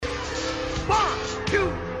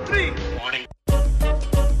three. Morning.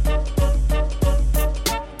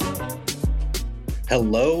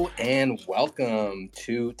 Hello and welcome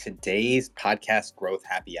to today's podcast Growth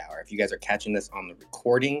Happy Hour. If you guys are catching this on the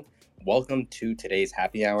recording, welcome to today's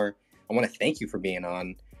happy hour. I want to thank you for being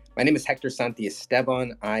on. My name is Hector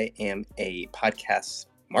Santiesteban. I am a podcast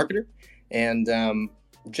marketer. And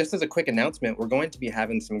just as a quick announcement, we're going to be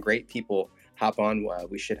having some great people hop on.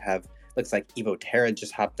 We should have, looks like Evo Terra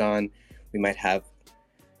just hopped on. We might have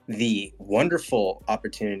the wonderful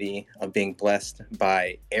opportunity of being blessed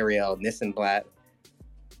by Ariel Nissenblatt.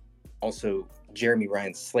 Also, Jeremy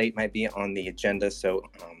Ryan Slate might be on the agenda, so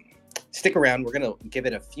stick around. We're going to give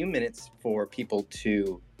it a few minutes for people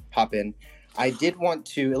to hop in. I did want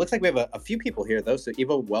to, it looks like we have a few people here, though, so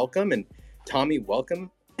Evo, welcome, and Tommy,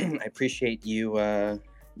 welcome. I appreciate you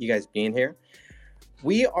guys being here.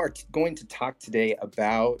 We are going to talk today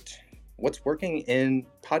about what's working in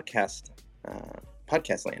podcast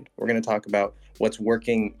land. We're going to talk about what's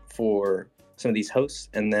working for some of these hosts,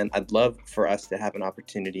 and then I'd love for us to have an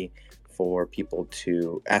opportunity for people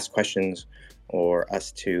to ask questions or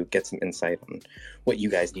us to get some insight on what you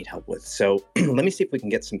guys need help with. So let me see if we can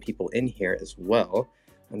get some people in here as well.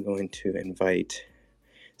 I'm going to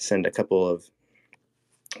send a couple of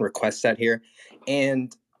requests out here.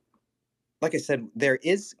 And like I said, there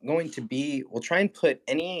is going to be, we'll try and put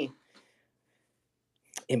any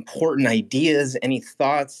important ideas, any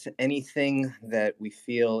thoughts, anything that we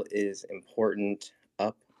feel is important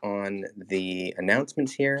up on the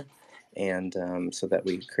announcements here, and so that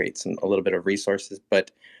we create a little bit of resources.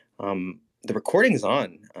 But the recording is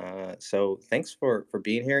on, so thanks for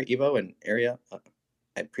being here, Evo and Aria.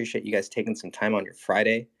 I appreciate you guys taking some time on your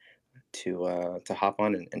Friday to hop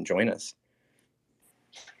on and join us.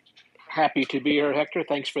 Happy to be here, Hector.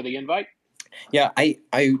 Thanks for the invite. Yeah, I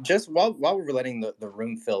just, while we're letting the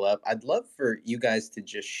room fill up, I'd love for you guys to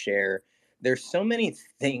just share. There's so many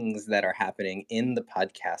things that are happening in the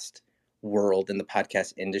podcast world, in the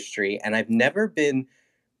podcast industry, and I've never been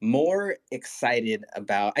more excited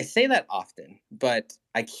about, I say that often, but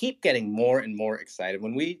I keep getting more and more excited.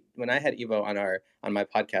 When I had Evo on my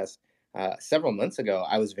podcast several months ago,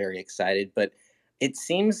 I was very excited, but it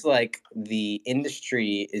seems like the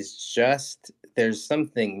industry is just, there's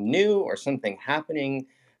something new or something happening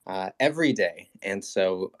every day. And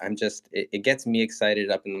so it gets me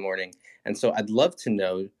excited up in the morning. And so I'd love to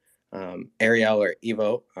know, Ariel or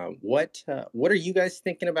Evo, what are you guys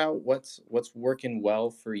thinking about? What's working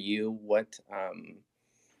well for you? What's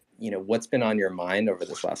been on your mind over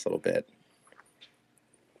this last little bit?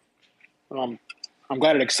 I'm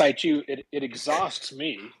glad it excites you. It exhausts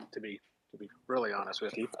me, to be really honest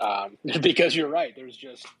with you, because you're right.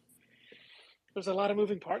 There's a lot of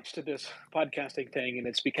moving parts to this podcasting thing, and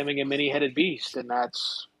it's becoming a many-headed beast, and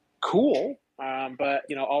that's cool. But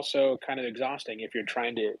also kind of exhausting if you're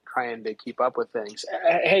trying to keep up with things.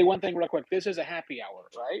 Hey, one thing real quick. This is a happy hour,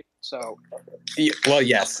 right? So, well,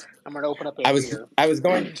 yes. I'm going to open up a beer. I was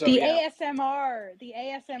going so, ASMR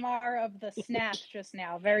of the snap just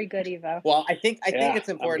now. Very good, Evo. Well, I think it's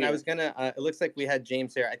important. I was gonna. It looks like we had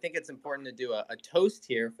James here. I think it's important to do a toast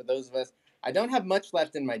here for those of us. I don't have much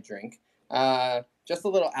left in my drink. Just a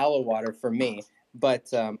little aloe water for me.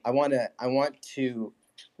 But I want to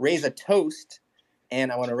raise a toast,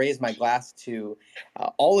 and I want to raise my glass to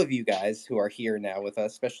all of you guys who are here now with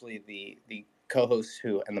us, especially the co-hosts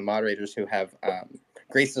and the moderators who have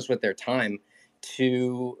graced us with their time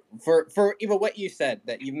for even what you said,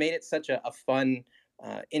 that you've made it such a fun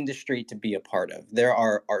industry to be a part of. There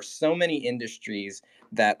are so many industries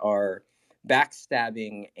that are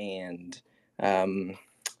backstabbing and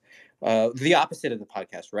the opposite of the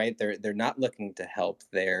podcast, right? They're not looking to help.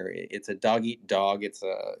 It's a dog eat dog. It's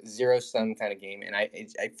a zero sum kind of game, and I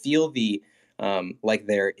feel like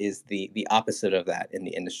there is the opposite of that in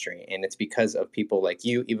the industry, and it's because of people like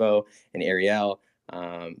you, Evo, and Ariel,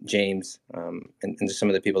 James, and just some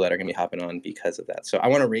of the people that are going to be hopping on because of that. So I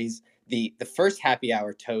want to raise the first happy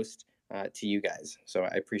hour toast to you guys. So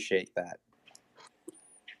I appreciate that.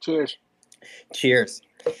 Cheers. Cheers.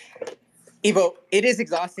 Evo, it is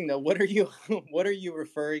exhausting though. What are you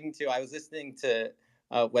referring to? I was listening to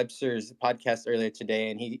Webster's podcast earlier today,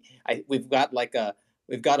 and we've got a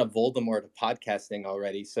Voldemort of podcasting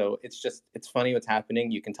already. So it's funny what's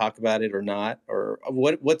happening. You can talk about it or not, or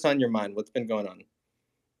what's on your mind? What's been going on?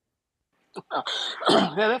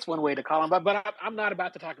 Yeah, that's one way to call him. But I'm not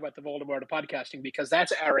about to talk about the Voldemort of podcasting, because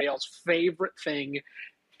that's Ariel's favorite thing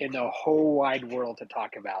in the whole wide world to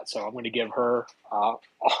talk about. So I'm going to give her all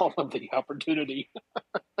of the opportunity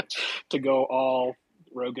to go all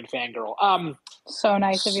rogue and fangirl. So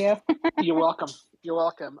nice of you. You're welcome.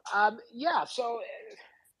 Yeah. So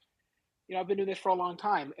I've been doing this for a long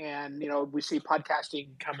time, and we see podcasting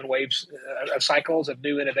come in waves of cycles of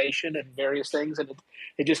new innovation and various things, and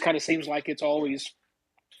it just kind of seems like it's always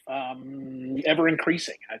ever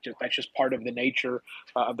increasing. That's just part of the nature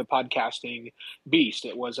of the podcasting beast.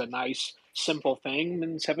 It was a nice, simple thing,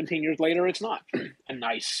 and 17 years later, it's not a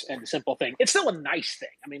nice and simple thing. It's still a nice thing.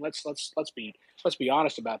 I mean, let's be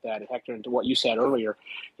honest about that, Hector. And to what you said earlier,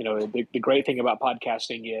 the great thing about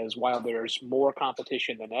podcasting is while there's more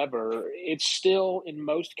competition than ever, it's still in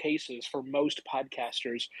most cases for most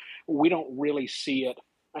podcasters, we don't really see it.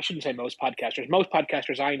 I shouldn't say most podcasters. Most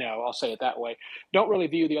podcasters I know, I'll say it that way, don't really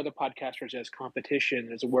view the other podcasters as competition.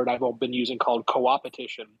 There's a word I've been using called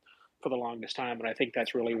co-opetition for the longest time, and I think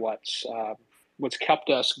that's really what's kept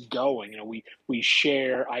us going. We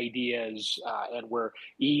share ideas, and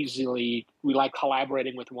we like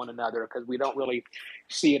collaborating with one another because we don't really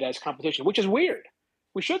see it as competition, which is weird.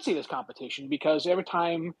 We should see this competition because every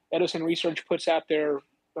time Edison Research puts out their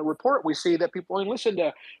report, we see that people only listen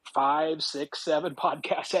to 5, 6, 7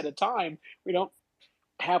 podcasts at a time. We don't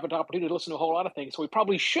have an opportunity to listen to a whole lot of things. So we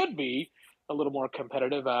probably should be a little more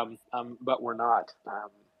competitive, but we're not.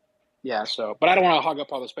 But I don't want to hog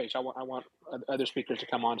up all the space. I want other speakers to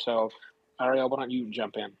come on. So, Ariel, why don't you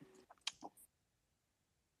jump in?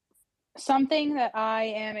 Something that I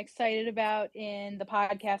am excited about in the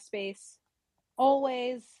podcast space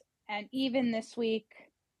always, and even this week,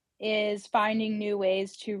 is finding new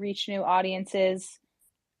ways to reach new audiences.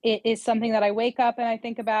 It is something that I wake up and I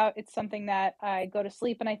think about. It's something that I go to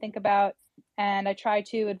sleep and I think about, and I try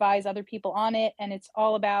to advise other people on it. And it's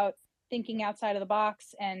all about thinking outside of the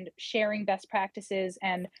box and sharing best practices.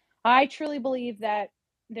 And I truly believe that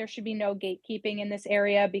there should be no gatekeeping in this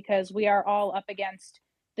area because we are all up against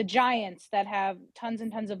the giants that have tons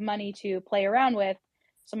and tons of money to play around with.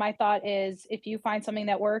 So my thought is, if you find something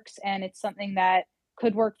that works and it's something that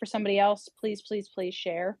could work for somebody else, please, please, please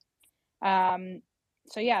share.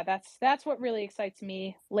 So yeah, that's what really excites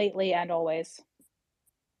me lately and always.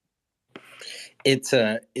 It's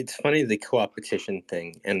funny, the co-opetition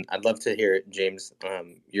thing, and I'd love to hear, James,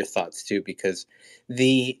 your thoughts too, because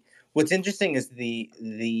what's interesting is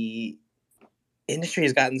the industry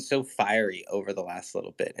has gotten so fiery over the last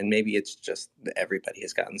little bit, and maybe it's just that everybody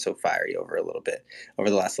has gotten so fiery over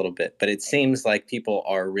the last little bit, but it seems like people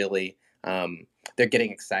are really they're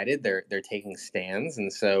getting excited, they're taking stands.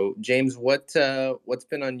 And so, James, what's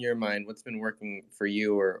been on your mind? What's been working for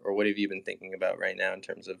you, or what have you been thinking about right now in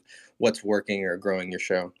terms of what's working or growing your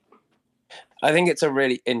show? I think it's a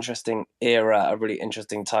really interesting era, a really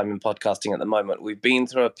interesting time in podcasting at the moment. We've been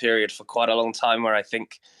through a period for quite a long time where I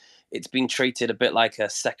think it's been treated a bit like a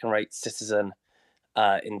second-rate citizen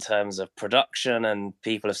in terms of production, and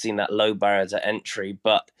people have seen that low barrier to entry.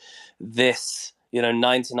 But this,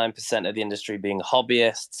 99% of the industry being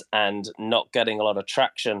hobbyists and not getting a lot of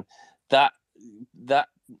traction, that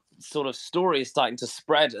sort of story is starting to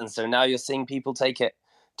spread. And so now you're seeing people take it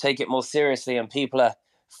more seriously, and people are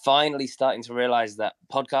finally starting to realize that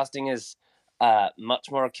podcasting is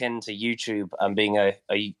much more akin to YouTube and being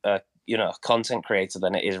a content creator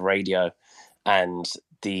than it is radio and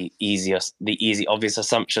the easy obvious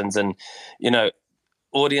assumptions. And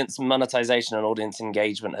audience monetization and audience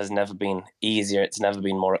engagement has never been easier. It's never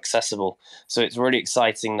been more accessible. So it's really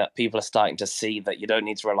exciting that people are starting to see that you don't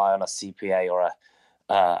need to rely on a CPA or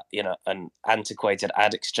an antiquated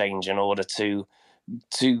ad exchange in order to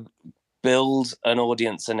build an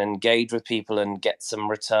audience and engage with people and get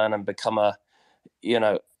some return and become a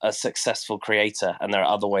successful creator. And there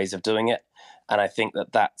are other ways of doing it. And I think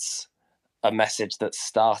that that's a message that's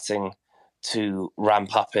starting to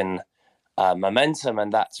ramp up in momentum,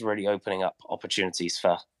 and that's really opening up opportunities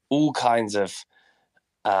for all kinds of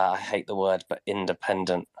I hate the word, but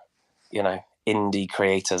independent, indie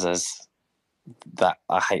creators, as that,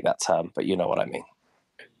 I hate that term, but you know what I mean.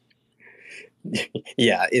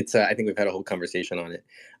 Yeah, it's I think we've had a whole conversation on it.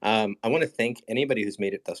 I want to thank anybody who's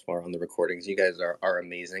made it thus far on the recordings. You guys are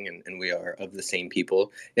amazing, and we are of the same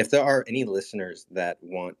people. If there are any listeners that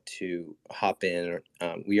want to hop in,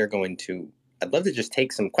 we are going to, I'd love to just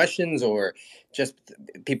take some questions, or just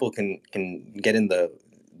people can get in the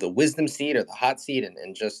wisdom seat or the hot seat,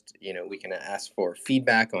 and just, we can ask for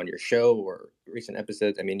feedback on your show or recent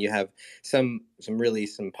episodes. I mean, you have some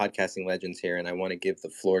podcasting legends here, and I want to give the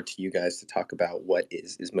floor to you guys to talk about what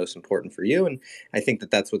is most important for you. And I think that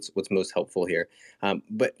that's what's most helpful here.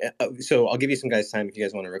 So I'll give you some guys time if you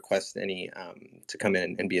guys want to request any to come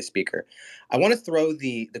in and be a speaker. I want to throw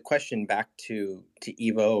the question back to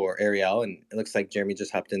Ivo or Ariel, and it looks like Jeremy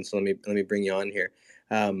just hopped in, so let me bring you on here.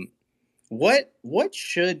 What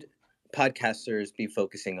should podcasters be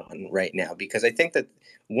focusing on right now? Because I think that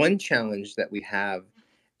one challenge that we have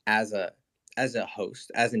as a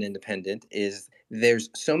host, as an independent, is there's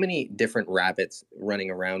so many different rabbits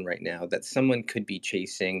running around right now that someone could be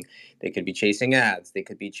chasing. They could be chasing ads. They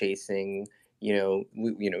could be chasing,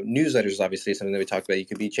 newsletters. Obviously, something that we talked about. You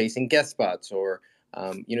could be chasing guest spots, or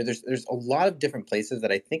there's a lot of different places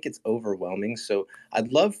that I think it's overwhelming. So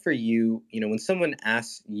I'd love for you, when someone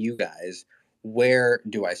asks you guys, where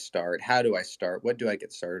do I start? How do I start? What do I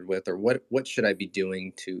get started with? Or what should I be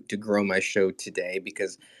doing to grow my show today?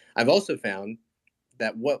 Because I've also found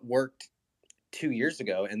that what worked 2 years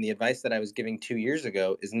ago and the advice that I was giving 2 years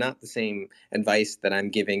ago is not the same advice that I'm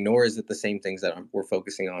giving, nor is it the same things that we're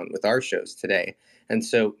focusing on with our shows today. And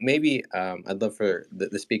so maybe I'd love for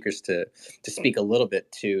the speakers to speak a little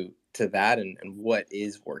bit to that and what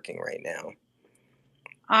is working right now.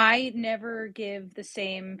 I never give the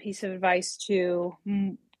same piece of advice to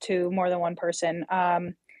more than one person.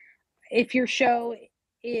 If your show,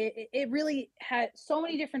 it really has so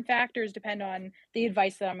many different factors depend on the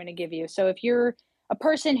advice that I'm going to give you. So if you're a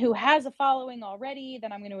person who has a following already,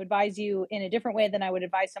 then I'm going to advise you in a different way than I would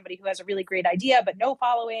advise somebody who has a really great idea but no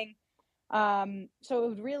following.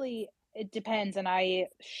 So it depends, and I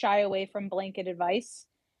shy away from blanket advice.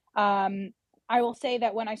 I will say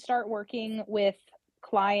that when I start working with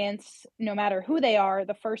clients, no matter who they are,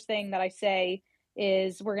 the first thing that I say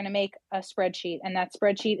is we're going to make a spreadsheet, and that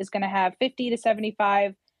spreadsheet is going to have 50 to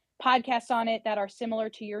 75 podcasts on it that are similar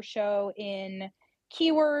to your show in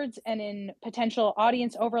keywords and in potential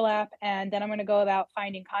audience overlap. And then I'm going to go about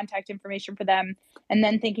finding contact information for them and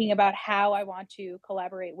then thinking about how I want to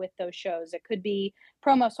collaborate with those shows. It could be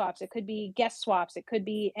promo swaps, it could be guest swaps, it could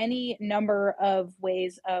be any number of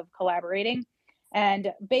ways of collaborating.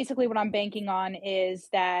 And basically what I'm banking on is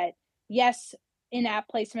that, yes, in-app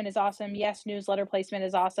placement is awesome. Yes, newsletter placement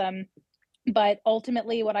is awesome. But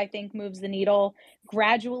ultimately what I think moves the needle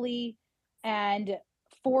gradually and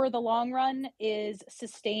for the long run is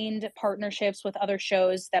sustained partnerships with other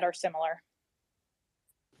shows that are similar.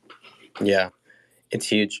 Yeah, it's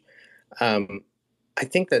huge. I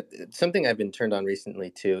think that something I've been turned on recently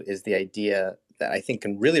too is the idea that I think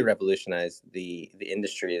can really revolutionize the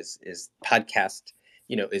industry is podcast,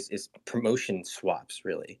 is promotion swaps,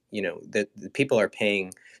 really. That the people are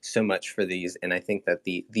paying so much for these, and I think that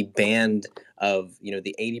the band of,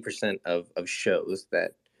 the 80% of shows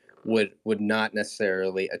that would not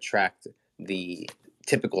necessarily attract the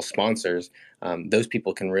typical sponsors, those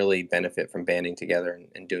people can really benefit from banding together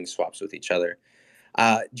and doing swaps with each other.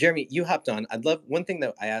 Jeremy, you hopped on. I'd love, one thing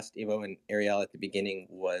that I asked Ivo and Ariel at the beginning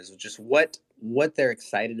was just what they're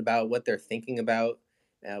excited about, what they're thinking about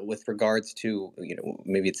with regards to,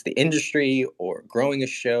 maybe it's the industry or growing a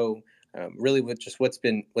show, really with just what's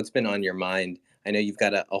been on your mind. I know you've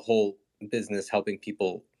got a whole business helping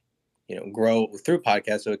people, grow through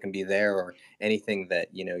podcasts, so it can be there, or anything that,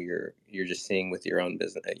 you're just seeing with your own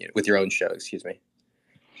business, with your own show, excuse me.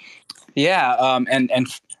 Yeah. And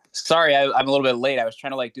sorry, I'm a little bit late. I was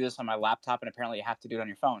trying to do this on my laptop, and apparently you have to do it on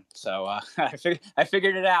your phone. So I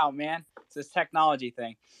figured it out, man. It's this technology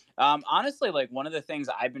thing. Honestly, one of the things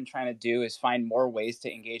I've been trying to do is find more ways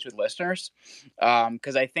to engage with listeners.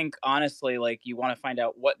 Because I think honestly, you want to find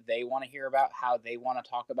out what they want to hear about, how they want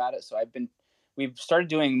to talk about it. So we've started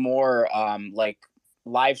doing more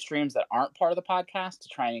live streams that aren't part of the podcast to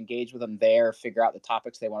try and engage with them there, figure out the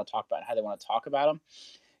topics they want to talk about, how they want to talk about them.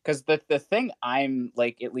 Because the thing I'm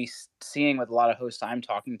at least seeing with a lot of hosts I'm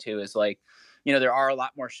talking to is there are a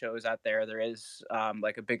lot more shows out there. There is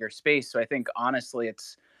a bigger space. So I think honestly,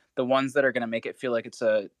 it's the ones that are going to make it feel like it's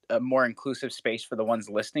a more inclusive space for the ones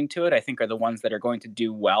listening to it, I think, are the ones that are going to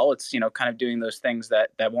do well. It's, kind of doing those things that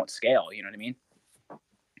won't scale. You know what I mean?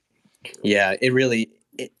 Yeah,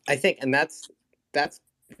 I think, and that's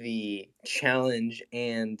the challenge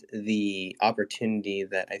and the opportunity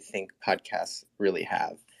that I think podcasts really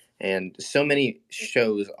have. And so many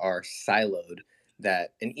shows are siloed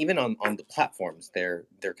that, and even on the platforms, they're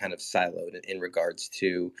kind of siloed in regards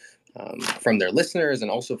to from their listeners and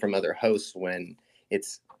also from other hosts, when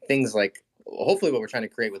it's things like, hopefully what we're trying to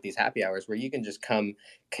create with these happy hours, where you can just come,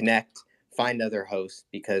 connect, find other hosts,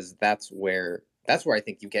 because that's where I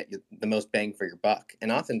think you get the most bang for your buck.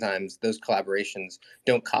 And oftentimes those collaborations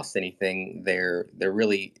don't cost anything. They're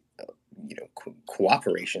really,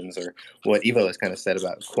 cooperations, or what Ivo has kind of said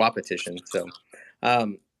about coopetition. So,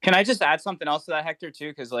 can I just add something else to that, Hector, too?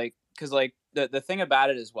 Because the thing about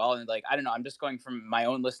it as well, and I don't know, I'm just going from my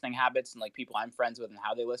own listening habits and people I'm friends with and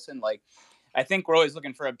how they listen. I think we're always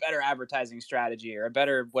looking for a better advertising strategy or a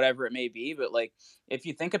better whatever it may be. But like, if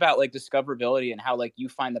you think about like discoverability and how like you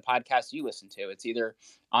find the podcast you listen to, it's either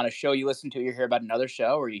on a show you listen to, you hear about another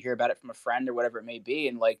show, or you hear about it from a friend or whatever it may be.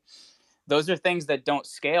 And like, those are things that don't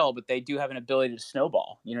scale, but they do have an ability to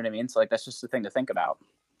snowball. You know what I mean? So like, that's just the thing to think about.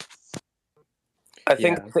 I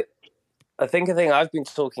think a thing I've been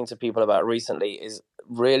talking to people about recently is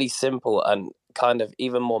really simple and kind of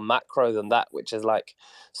even more macro than that, which is like,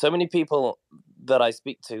 so many people that I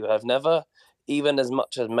speak to have never even as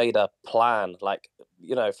much as made a plan. Like,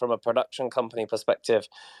 you know, from a production company perspective,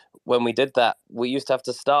 when we did that, we used to have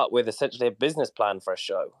to start with essentially a business plan for a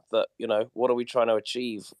show. That, you know, what are we trying to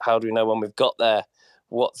achieve? How do we know when we've got there?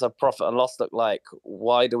 What's a profit and loss look like?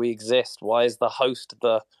 Why do we exist? Why is the host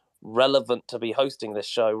the relevant to be hosting this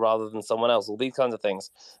show rather than someone else? All these kinds of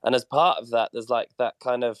things. And as part of that, there's like that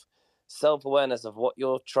kind of self-awareness of what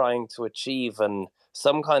you're trying to achieve and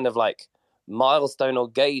some kind of like milestone or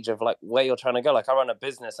gauge of like where you're trying to go. Like, I run a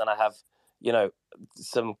business and I have, you know,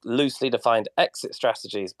 some loosely defined exit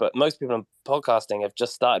strategies, but most people in podcasting have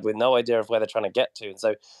just started with no idea of where they're trying to get to. And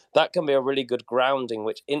so that can be a really good grounding,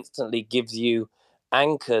 which instantly gives you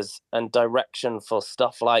anchors and direction for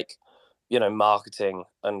stuff like, you know, marketing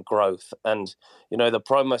and growth. And, you know, the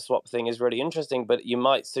promo swap thing is really interesting, but you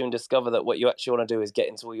might soon discover that what you actually want to do is get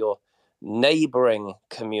into all your neighboring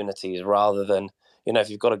communities rather than, you know, if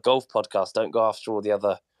you've got a golf podcast, don't go after all the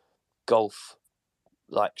other golf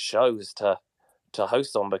like shows to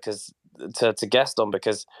host on, because to guest on,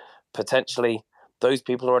 because potentially those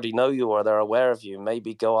people already know you or they're aware of you.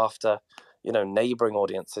 Maybe go after, you know, neighboring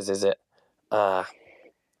audiences. Is it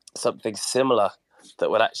something similar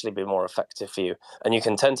that would actually be more effective for you? And you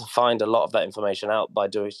can tend to find a lot of that information out by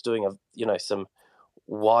doing a, you know, some,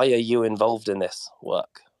 why are you involved in this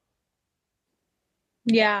work?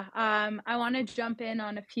 Yeah, I want to jump in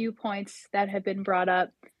on a few points that have been brought up.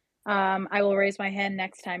 I will raise my hand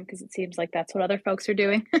next time because it seems like that's what other folks are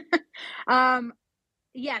doing.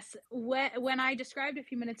 Yes, when I described a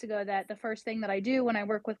few minutes ago that the first thing that I do when I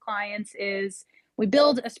work with clients is we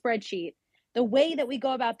build a spreadsheet. The way that we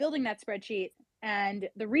go about building that spreadsheet and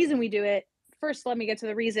the reason we do it, first, let me get to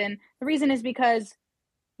the reason. The reason is because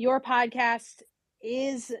your podcast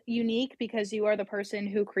is unique because you are the person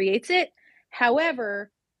who creates it.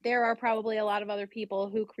 However, there are probably a lot of other people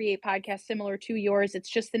who create podcasts similar to yours. It's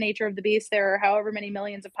just the nature of the beast. There are however many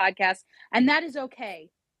millions of podcasts, and that is okay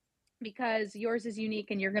because yours is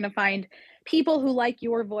unique and you're going to find people who like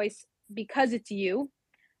your voice because it's you.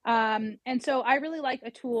 And so I really like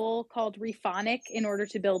a tool called Rephonic in order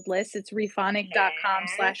to build lists. It's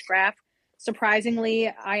rephonic.com/graph. Surprisingly,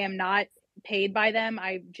 I am not paid by them.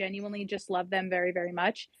 I genuinely just love them very, very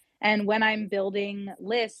much. And when I'm building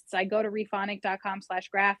lists, I go to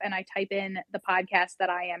rephonic.com/graph and I type in the podcast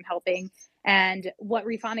that I am helping. And what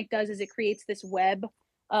Rephonic does is it creates this web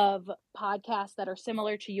of podcasts that are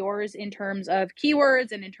similar to yours in terms of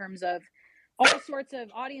keywords and in terms of all sorts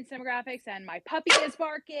of audience demographics. And my puppy is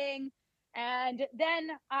barking. And then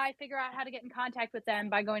I figure out how to get in contact with them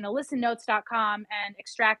by going to listennotes.com and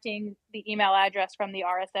extracting the email address from the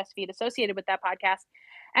RSS feed associated with that podcast.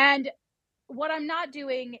 And what I'm not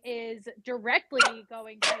doing is directly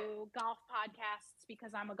going to golf podcasts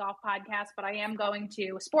because I'm a golf podcast, but I am going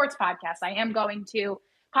to sports podcasts. I am going to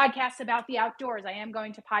podcasts about the outdoors. I am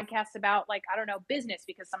going to podcasts about, like, I don't know, business,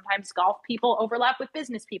 because sometimes golf people overlap with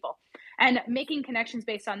business people, and making connections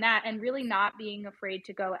based on that and really not being afraid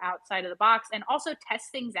to go outside of the box and also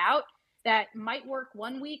test things out that might work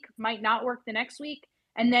one week, might not work the next week.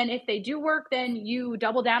 And then if they do work, then you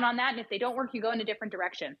double down on that. And if they don't work, you go in a different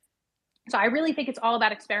direction. So I really think it's all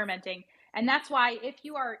about experimenting. And that's why if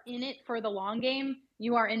you are in it for the long game,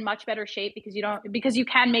 you are in much better shape because you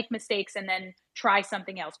can make mistakes and then try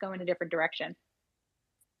something else, go in a different direction.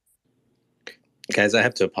 Guys, I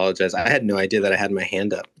have to apologize. I had no idea that I had my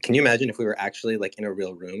hand up. Can you imagine if we were actually like in a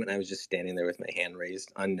real room and I was just standing there with my hand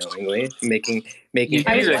raised unknowingly, making You're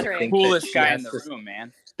the coolest guy in the room,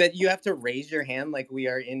 man. That you have to raise your hand like we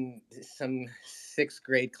are in some 6th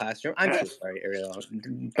grade classroom. I'm so sorry, Ariel,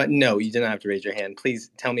 but no, you did not have to raise your hand. Please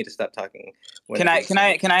tell me to stop talking. Can I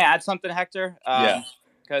add something, Hector? Yeah.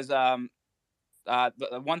 Because the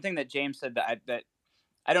one thing that James said that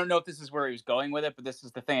I don't know if this is where he was going with it, but this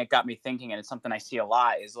is the thing that got me thinking, and it's something I see a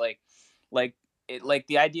lot, is like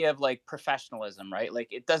the idea of like professionalism, right? Like,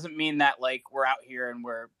 it doesn't mean that like we're out here and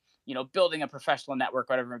we're, you know, building a professional network,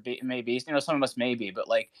 whatever it may be. You know, some of us may be, but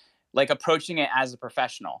like approaching it as a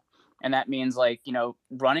professional. And that means like, you know,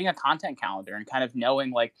 running a content calendar and kind of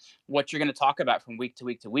knowing like what you're going to talk about from week to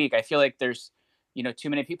week to week. I feel like there's, you know, too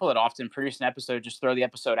many people that often produce an episode, just throw the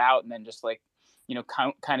episode out and then just like,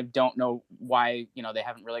 kind of don't know why, they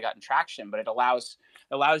haven't really gotten traction, but it allows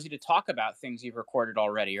you to talk about things you've recorded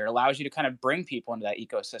already, or it allows you to kind of bring people into that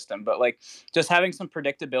ecosystem. But like just having some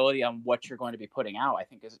predictability on what you're going to be putting out, I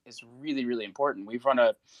think is really, really important. We've run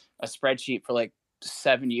a spreadsheet for like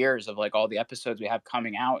 7 years of like all the episodes we have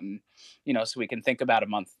coming out, and, so we can think about a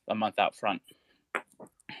month out front.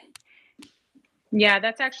 Yeah,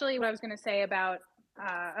 that's actually what I was going to say about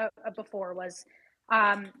before was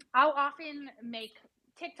I'll often make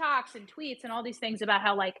TikToks and tweets and all these things about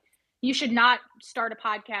how like you should not start a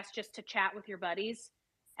podcast just to chat with your buddies.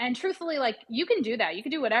 And truthfully, like you can do that. You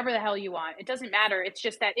can do whatever the hell you want. It doesn't matter. It's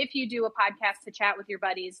just that if you do a podcast to chat with your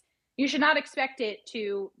buddies, you should not expect it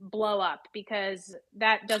to blow up, because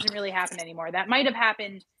that doesn't really happen anymore. That might have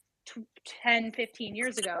happened 10, 15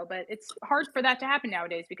 years ago, but it's hard for that to happen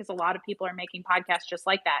nowadays because a lot of people are making podcasts just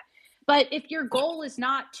like that. But if your goal is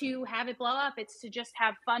not to have it blow up, it's to just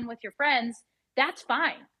have fun with your friends, that's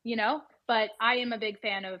fine, But I am a big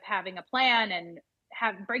fan of having a plan and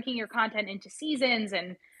breaking your content into seasons.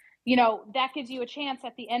 And, that gives you a chance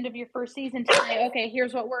at the end of your first season to say, okay,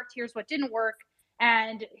 here's what worked, here's what didn't work.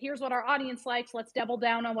 And here's what our audience likes. Let's double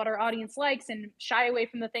down on what our audience likes and shy away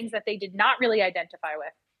from the things that they did not really identify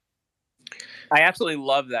with. I absolutely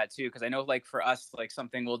love that too, because I know like for us, like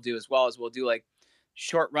something we'll do as well is we'll do like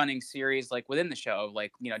short running series like within the show,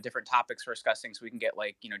 like different topics we're discussing, so we can get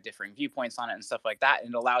like differing viewpoints on it and stuff like that.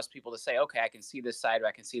 And it allows people to say, okay, I can see this side, or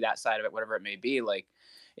I can see that side of it, whatever it may be. Like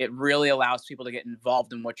it really allows people to get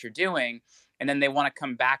involved in what you're doing, and then they want to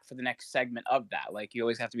come back for the next segment of that. Like you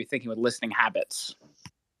always have to be thinking with listening habits.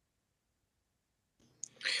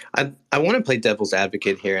 I want to play devil's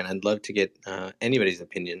advocate here, and I'd love to get anybody's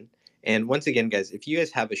opinion. And once again, guys, if you guys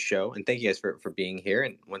have a show, and thank you guys for being here.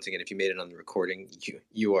 And once again, if you made it on the recording,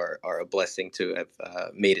 you are a blessing to have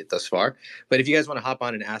made it thus far. But if you guys want to hop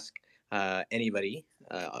on and ask anybody,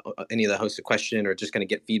 any of the hosts a question, or just going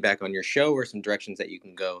to get feedback on your show or some directions that you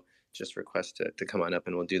can go, just request to come on up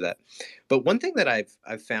and we'll do that. But one thing that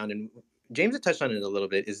I've found, and James had touched on it a little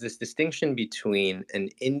bit, is this distinction between an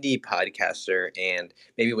indie podcaster and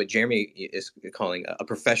maybe what Jeremy is calling a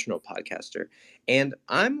professional podcaster. And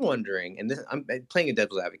I'm wondering, and I'm playing a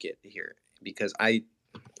devil's advocate here, because I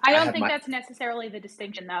don't think that's necessarily the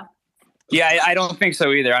distinction, though. Yeah, I don't think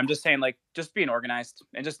so either. I'm just saying, like, just being organized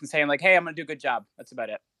and just saying, like, hey, I'm going to do a good job. That's about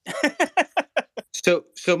it.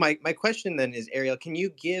 So my question then is, Ariel, can you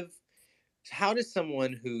give, how does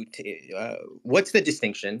someone who, what's the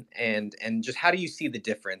distinction, and just how do you see the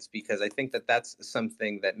difference? Because I think that that's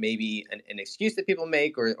something that maybe an excuse that people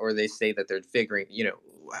make, or they say that they're figuring,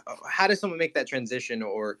 how does someone make that transition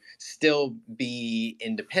or still be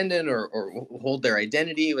independent or hold their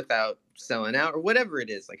identity without selling out, or whatever it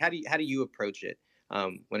is? Like, how do you approach it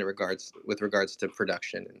with regards to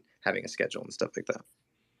production and having a schedule and stuff like that?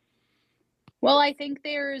 Well, I think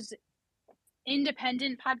there's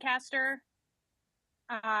independent podcaster.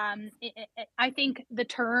 I think the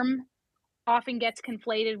term often gets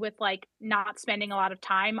conflated with like not spending a lot of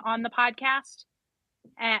time on the podcast,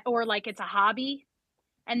 or like it's a hobby.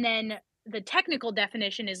 And then the technical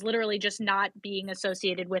definition is literally just not being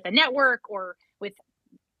associated with a network or with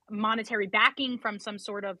monetary backing from some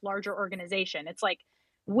sort of larger organization. It's like,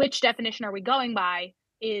 which definition are we going by?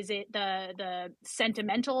 Is it the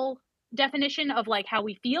sentimental definition of like how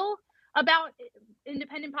we feel about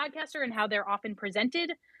independent podcaster and how they're often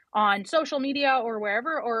presented on social media or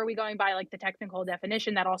wherever, or are we going by like the technical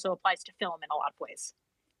definition that also applies to film in a lot of ways?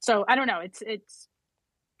 So I don't know. It's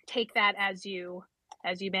take that as you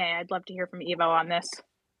may. I'd love to hear from Evo on this.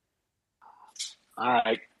 All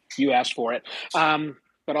right, you asked for it,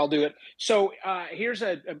 but I'll do it. So here's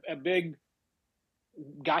a big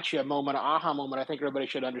gotcha moment, aha moment. I think everybody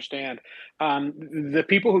should understand. The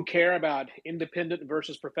people who care about independent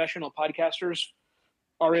versus professional podcasters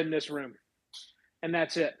are in this room, and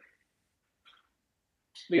that's it.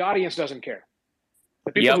 The audience doesn't care.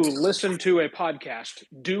 The people who listen to a podcast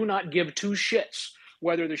do not give two shits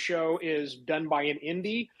whether the show is done by an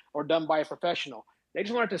indie or done by a professional. They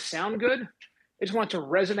just want it to sound good. They just want it to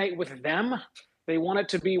resonate with them. They want it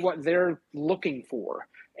to be what they're looking for.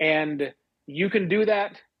 And you can do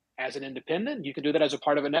that as an independent. You can do that as a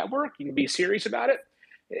part of a network. You can be serious about it.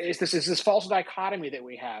 It's this false dichotomy that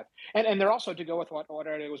we have. And they're also, to go with what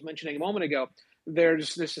I was mentioning a moment ago,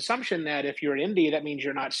 there's this assumption that if you're an indie, that means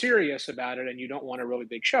you're not serious about it and you don't want a really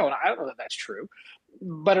big show. And I don't know that that's true.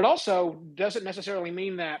 But it also doesn't necessarily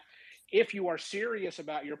mean that if you are serious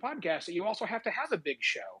about your podcast, that you also have to have a big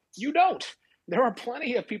show. You don't. There are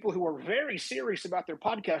plenty of people who are very serious about their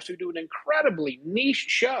podcast who do an incredibly niche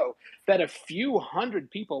show that a few hundred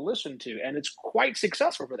people listen to, and it's quite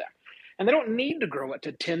successful for them. And they don't need to grow it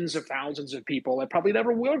to tens of thousands of people. They probably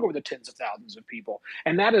never will grow to tens of thousands of people.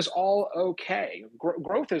 And that is all okay.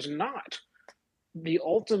 Growth is not the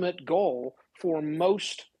ultimate goal for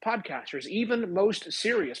most podcasters, even most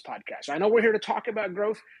serious podcasters. I know we're here to talk about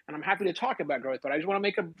growth, and I'm happy to talk about growth, but I just want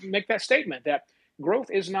to make that statement that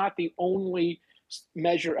growth is not the only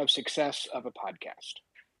measure of success of a podcast.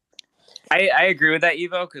 I agree with that,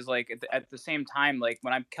 Evo, because like at the same time, like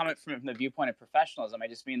when I'm coming from the viewpoint of professionalism, I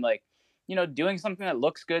just mean like, you know, doing something that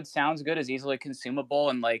looks good, sounds good, is easily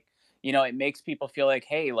consumable, and like, you know, it makes people feel like,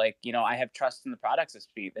 hey, like, you know, I have trust in the products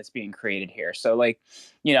that's being created here. So like,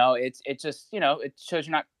 you know, it's just, you know, it shows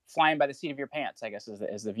you're not flying by the seat of your pants, I guess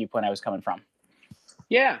is the viewpoint I was coming from.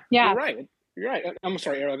 Yeah. You're right. You're right. I'm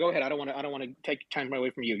sorry, Ariel. Go ahead. I don't want to take time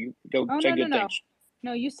away from you. You go say good things.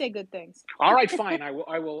 No, you say good things. All right, fine. I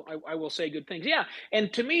will say good things. Yeah.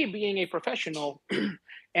 And to me, being a professional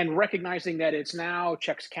and recognizing that it's now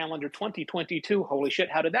checks calendar 2022. Holy shit!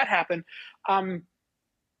 How did that happen?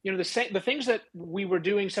 You know, the things that we were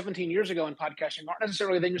doing 17 years ago in podcasting aren't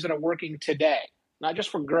necessarily things that are working today. Not just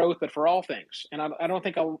for growth, but for all things. And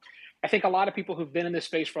I think a lot of people who've been in this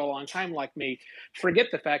space for a long time, like me, forget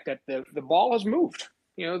the fact that the ball has moved.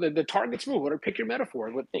 You know, the target's move, whatever, pick your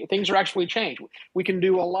metaphor. Things are actually changed. We can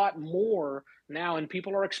do a lot more now, and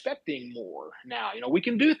people are expecting more now. You know, we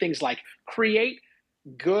can do things like create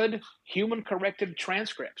good human-corrected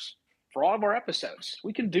transcripts for all of our episodes.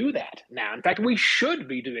 We can do that now. In fact, we should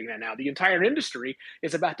be doing that now. The entire industry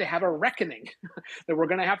is about to have a reckoning that we're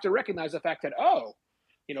going to have to recognize the fact that,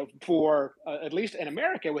 you know, for at least in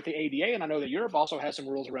America with the ADA, and I know that Europe also has some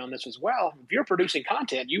rules around this as well. If you're producing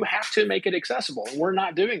content, you have to make it accessible, and we're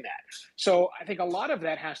not doing that. So I think a lot of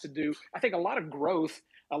that has to do, I think a lot of growth,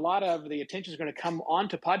 a lot of the attention is going to come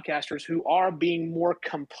onto podcasters who are being more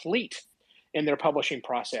complete in their publishing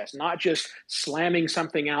process, not just slamming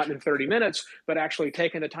something out in 30 minutes, but actually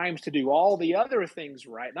taking the time to do all the other things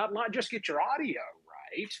right, not just get your audio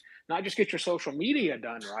right, not just get your social media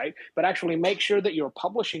done right, but actually make sure that you're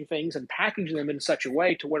publishing things and packaging them in such a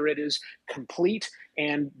way to where it is complete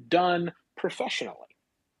and done professionally.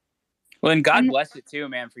 Well, and God bless it too,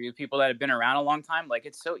 man, for you people that have been around a long time. Like,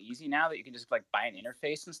 it's so easy now that you can just like buy an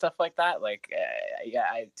interface and stuff like that. Like,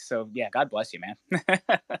 God bless you, man.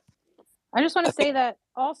 I just want to say that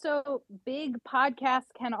also big podcasts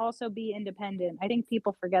can also be independent. I think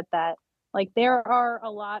people forget that. Like, there are a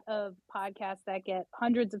lot of podcasts that get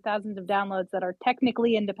hundreds of thousands of downloads that are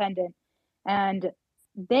technically independent, and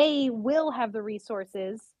they will have the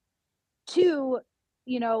resources to,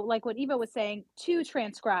 you know, like what Eva was saying, to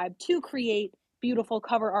transcribe, to create beautiful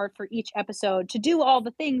cover art for each episode, to do all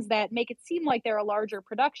the things that make it seem like they're a larger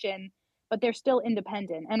production, but they're still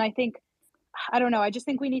independent. And I think, I don't know, I just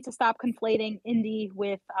think we need to stop conflating indie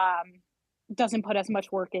with doesn't put as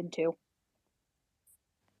much work into.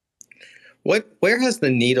 Where has the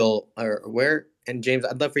needle, or where, and James,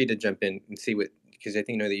 I'd love for you to jump in and see what, because I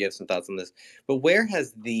think know that you have some thoughts on this, but where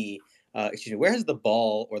has the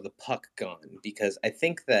ball or the puck gone? Because I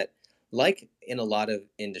think that, like in a lot of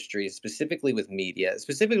industries, specifically with media,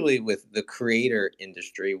 specifically with the creator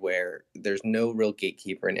industry, where there's no real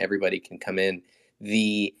gatekeeper and everybody can come in,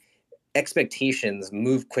 the expectations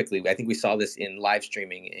move quickly. I think we saw this in live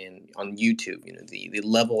streaming and on YouTube. You know, the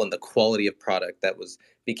level and the quality of product that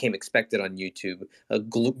became expected on YouTube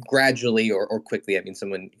gradually or quickly. I mean,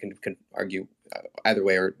 someone can argue either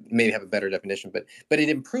way, or maybe have a better definition, but it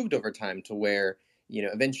improved over time to where, you know,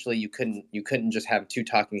 eventually you couldn't just have two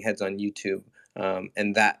talking heads on YouTube,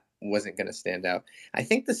 and that wasn't going to stand out. I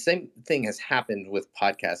think the same thing has happened with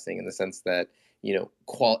podcasting, in the sense that, you know,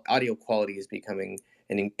 audio quality is becoming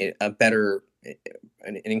an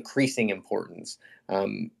increasing importance.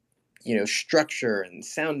 You know, structure and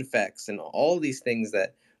sound effects and all these things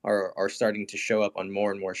that are starting to show up on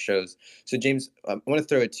more and more shows. So James, I want to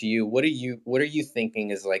throw it to you. What are you thinking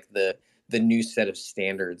is like the new set of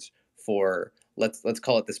standards for, let's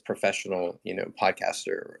call it this professional, you know,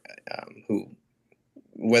 podcaster, who,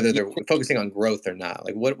 whether they're focusing on growth or not,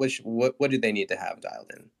 like what do they need to have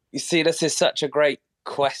dialed in? You see, this is such a great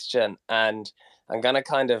question, and I'm going to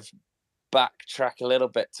kind of backtrack a little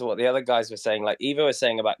bit to what the other guys were saying, like Eva was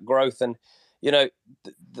saying about growth. And, you know,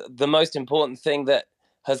 the most important thing that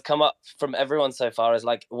has come up from everyone so far is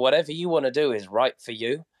like, whatever you want to do is right for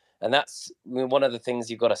you. And that's one of the things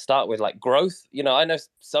you've got to start with, like growth. You know, I know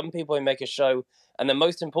some people who make a show, and the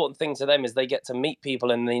most important thing to them is they get to meet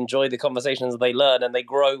people and they enjoy the conversations, they learn, and they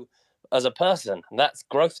grow as a person. And that's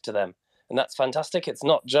growth to them. And that's fantastic. It's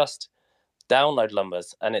not just download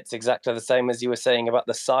numbers. And it's exactly the same as you were saying about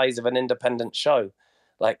the size of an independent show.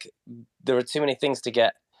 Like, there are too many things to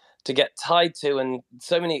get to get tied to, and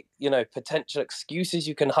so many, potential excuses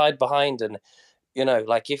you can hide behind. And,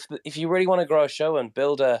 like if you really want to grow a show and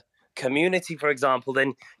build a community, for example,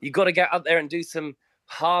 then you got to get out there and do some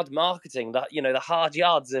hard marketing, that, the hard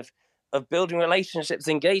yards of building relationships,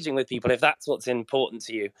 engaging with people, if that's what's important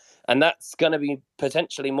to you. And that's going to be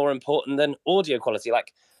potentially more important than audio quality.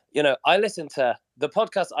 Like, I listen to the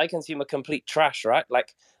podcasts I consume are complete trash, right?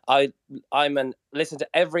 Like listen to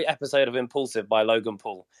every episode of Impulsive by Logan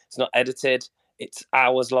Paul. It's not edited. It's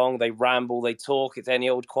hours long. They ramble, they talk. It's any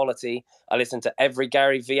old quality. I listen to every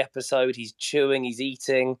Gary Vee episode. He's chewing, he's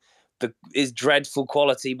eating. Is dreadful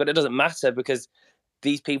quality, but it doesn't matter because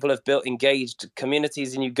these people have built engaged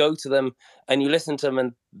communities, and you go to them and you listen to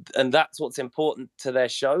them, and that's what's important to their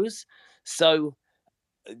shows. So,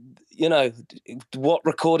 what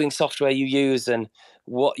recording software you use and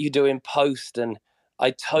what you do in post. And I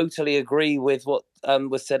totally agree with what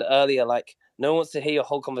was said earlier. Like, no one wants to hear your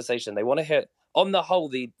whole conversation. They want to hear, on the whole,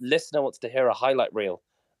 the listener wants to hear a highlight reel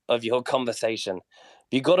of your conversation.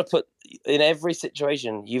 You've got to put, in every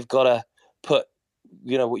situation, you've got to put,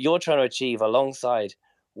 what you're trying to achieve alongside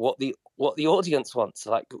what the audience wants.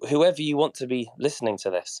 Like, whoever you want to be listening to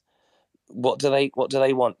this, what do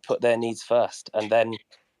they want? Put their needs first, and then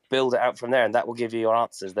build it out from there, and that will give you your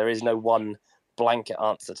answers. There is no one blanket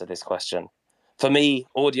answer to this question. For me,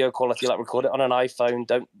 audio quality, like record it on an iPhone,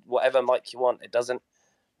 don't whatever mic you want. It doesn't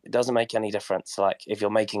make any difference. Like, if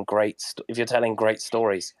you're if you're telling great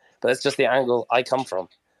stories, but that's just the angle I come from.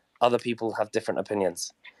 Other people have different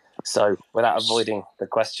opinions. So without avoiding the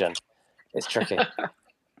question, it's tricky.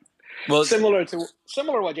 Well, similar to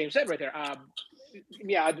what James said right there.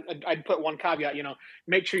 Yeah, I'd put one caveat.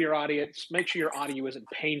 Make sure your audio isn't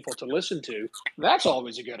painful to listen to. That's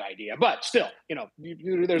always a good idea. But still,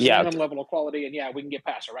 there's a minimum level of quality, and we can get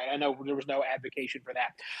past it, right? I know there was no advocation for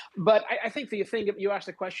that, but I think the thing, you asked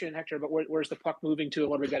the question, Hector, but where's the puck moving to, and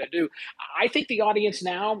what are we got to do? I think the audience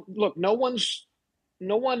now, look, no one's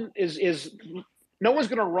going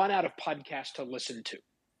to run out of podcasts to listen to,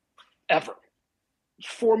 ever.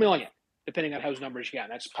 4 million. Depending on whose numbers you get.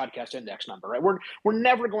 That's podcast index number, right? We're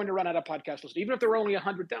never going to run out of podcasts to listen. Even if there were only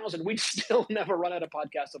 100,000, we'd still never run out of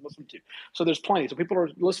podcasts to listen to. So there's plenty. So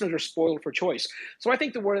listeners are spoiled for choice. So I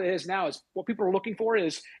think the word it is now is what people are looking for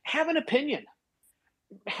is have an opinion.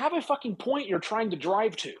 Have a fucking point you're trying to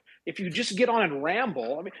drive to. If you just get on and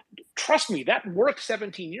ramble, I mean, trust me, that worked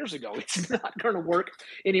 17 years ago. It's not going to work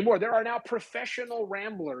anymore. There are now professional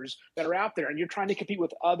ramblers that are out there, and you're trying to compete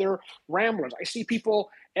with other ramblers. I see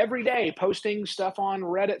people every day posting stuff on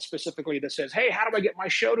Reddit specifically that says, hey, how do I get my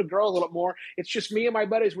show to grow a little more? It's just me and my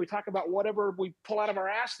buddies. We talk about whatever we pull out of our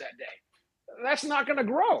ass that day. That's not going to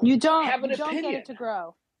grow. You don't get it to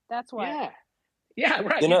grow. That's why. Yeah,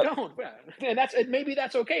 right. You don't, and maybe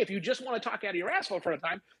that's okay. If you just want to talk out of your asshole for a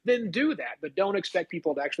time, then do that. But don't expect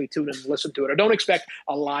people to actually tune in and listen to it, or don't expect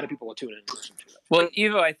a lot of people to tune in and listen to it. Well,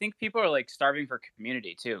 Evo, I think people are like starving for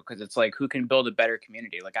community too, because it's like, who can build a better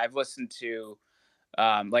community? Like, I've listened to,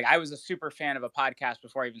 I was a super fan of a podcast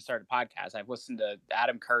before I even started a podcast. I've listened to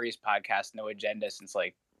Adam Curry's podcast, No Agenda, since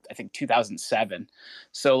I think 2007.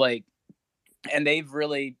 So and they've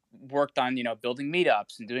really worked on, building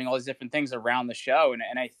meetups and doing all these different things around the show.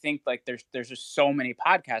 And I think there's just so many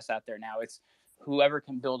podcasts out there now. It's whoever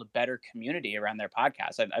can build a better community around their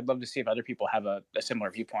podcast. I'd love to see if other people have a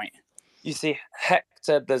similar viewpoint. You see,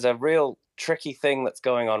 Hector, there's a real tricky thing that's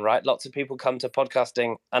going on, right? Lots of people come to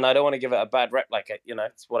podcasting, and I don't want to give it a bad rep,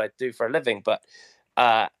 it's what I do for a living. But,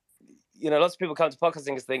 lots of people come to podcasting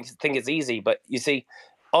because they think it's easy. But you see,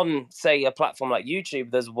 on, say, a platform like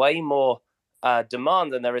YouTube, there's way more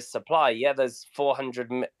demand than there is supply. Yeah, there's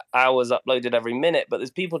 400 hours uploaded every minute, but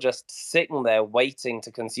there's people just sitting there waiting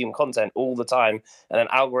to consume content all the time, and an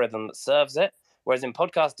algorithm that serves it. Whereas in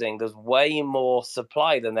podcasting, there's way more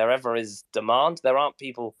supply than there ever is demand. There aren't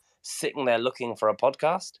people sitting there looking for a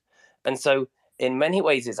podcast. And so in many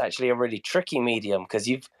ways, it's actually a really tricky medium, because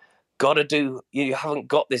you haven't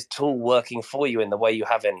got this tool working for you in the way you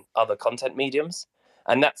have in other content mediums.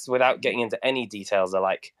 And that's without getting into any details of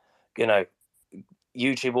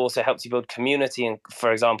YouTube also helps you build community, and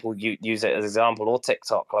for example, you use it as an example, or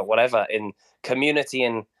TikTok, whatever, in community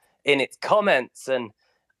and in its comments, and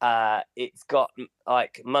it's got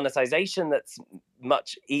monetization that's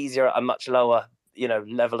much easier at a much lower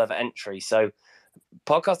level of entry. So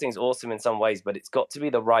podcasting is awesome in some ways, but it's got to be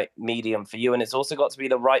the right medium for you, and it's also got to be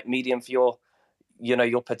the right medium for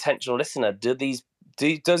your potential listener. Does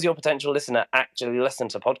your potential listener actually listen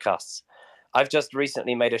to podcasts? I've just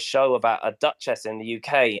recently made a show about a duchess in the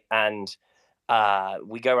UK, and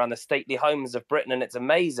we go around the stately homes of Britain, and it's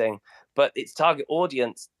amazing. But its target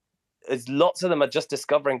audience lots of them are just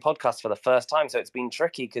discovering podcasts for the first time. So it's been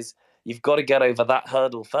tricky because you've got to get over that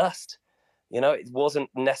hurdle first. It wasn't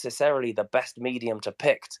necessarily the best medium to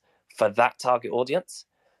pick for that target audience.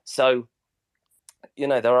 So,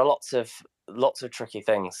 there are lots of tricky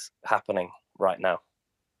things happening right now.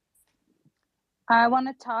 I want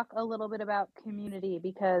to talk a little bit about community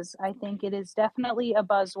because I think it is definitely a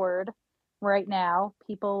buzzword right now.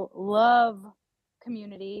 People love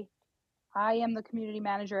community. I am the community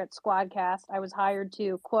manager at Squadcast. I was hired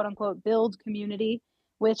to quote unquote build community,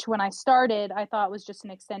 which when I started, I thought was just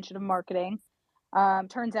an extension of marketing.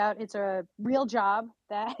 Turns out it's a real job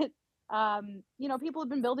that, people have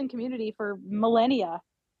been building community for millennia,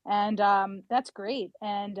 and that's great.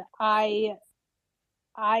 And I,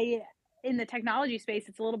 in the technology space,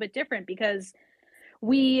 it's a little bit different because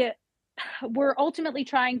we're ultimately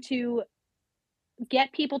trying to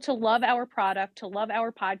get people to love our product, to love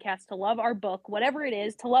our podcast, to love our book, whatever it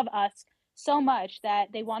is, to love us so much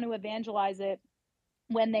that they want to evangelize it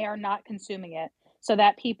when they are not consuming it, so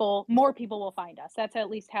that more people will find us. That's at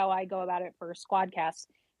least how I go about it for Squadcast,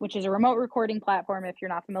 which is a remote recording platform if you're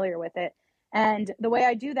not familiar with it. And the way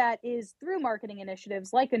I do that is through marketing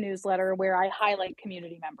initiatives like a newsletter where I highlight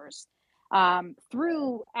community members,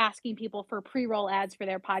 through asking people for pre-roll ads for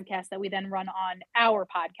their podcast that we then run on our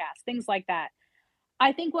podcast, things like that.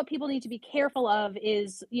 I think what people need to be careful of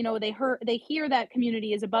is, they hear that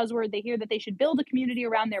community is a buzzword. They hear that they should build a community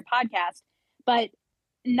around their podcast, but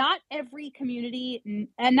not every community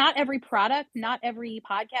and not every product, not every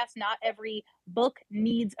podcast, not every book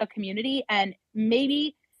needs a community. And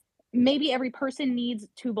maybe every person needs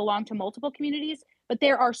to belong to multiple communities, but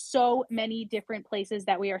there are so many different places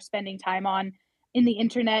that we are spending time on in the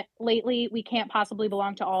internet lately. We can't possibly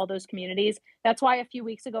belong to all those communities. That's why a few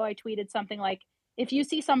weeks ago, I tweeted something like, if you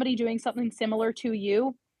see somebody doing something similar to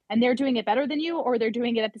you and they're doing it better than you, or they're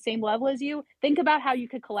doing it at the same level as you, think about how you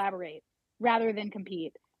could collaborate rather than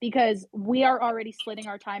compete, because we are already splitting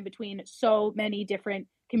our time between so many different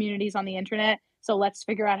communities on the internet. So let's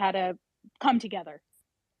figure out how to come together.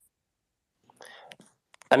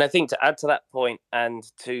 And I think to add to that point and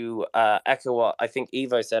to echo what I think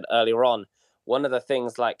Evo said earlier on, one of the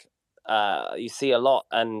things you see a lot,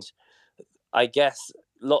 and I guess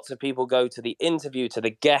lots of people go to the interview, to the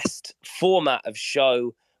guest format of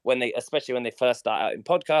show especially when they first start out in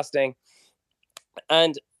podcasting.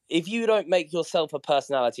 And if you don't make yourself a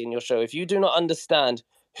personality in your show, if you do not understand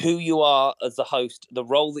who you are as a host, the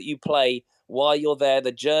role that you play, why you're there,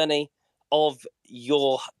 the journey of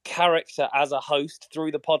your character as a host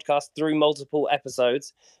through the podcast, through multiple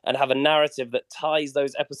episodes, and have a narrative that ties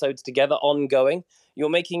those episodes together ongoing, you're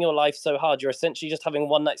making your life so hard. You're essentially just having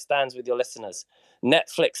one night stands with your listeners.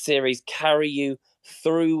 Netflix series carry you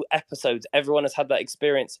through episodes. Everyone has had that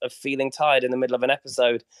experience of feeling tired in the middle of an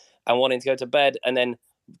episode and wanting to go to bed, and then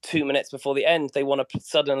 2 minutes before the end, they want to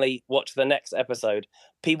suddenly watch the next episode.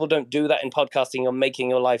 People don't do that in podcasting. You're making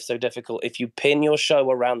your life so difficult. If you pin your show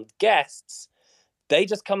around guests, they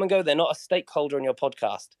just come and go. They're not a stakeholder in your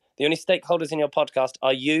podcast. The only stakeholders in your podcast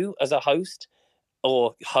are you as a host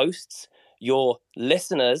or hosts, your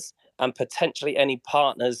listeners, and potentially any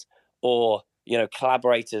partners or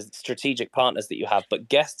collaborators, strategic partners that you have. But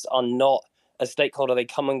guests are not a stakeholder. They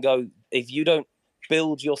come and go. If you don't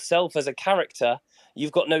build yourself as a character,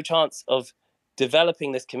 you've got no chance of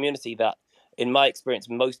developing this community that, in my experience,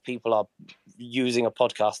 most people are using a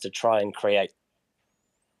podcast to try and create.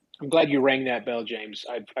 I'm glad you rang that bell, James.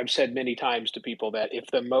 I've said many times to people that if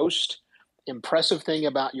the most impressive thing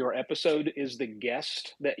about your episode is the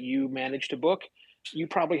guest that you manage to book, you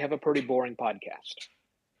probably have a pretty boring podcast.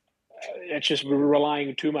 It's just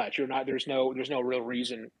relying too much. There's no real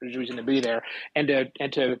reason to be there. And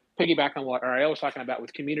to piggyback on what Ariel was talking about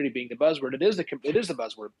with community being the buzzword, it is the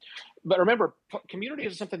buzzword. But remember, community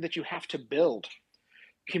is something that you have to build.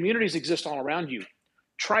 Communities exist all around you.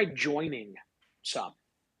 Try joining some.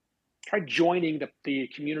 Try joining the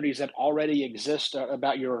communities that already exist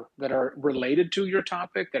that are related to your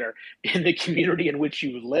topic, that are in the community in which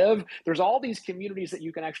you live. There's all these communities that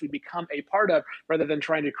you can actually become a part of rather than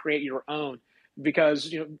trying to create your own.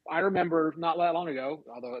 Because I remember not that long ago,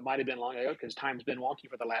 although it might have been long ago because time's been wonky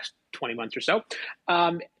for the last 20 months or so,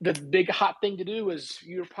 the big hot thing to do is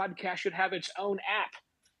your podcast should have its own app.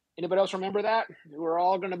 Anybody else remember that? We're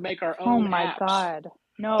all going to make our own apps. Oh my God.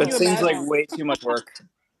 No. That seems like way too much work.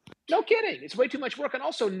 No kidding. It's way too much work. And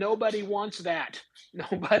also, nobody wants that.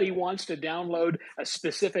 Nobody wants to download a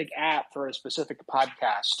specific app for a specific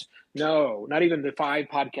podcast. No, not even the 5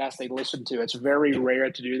 podcasts they listen to. It's very rare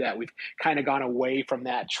to do that. We've kind of gone away from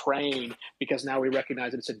that train because now we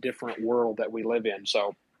recognize that it's a different world that we live in.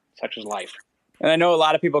 So such is life. And I know a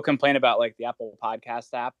lot of people complain about like the Apple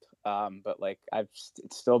Podcast app, but like it's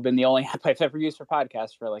still been the only app I've ever used for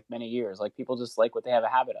podcasts for like many years. Like people just like what they have a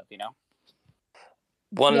habit of, you know.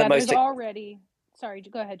 One of the most. There's already. Sorry,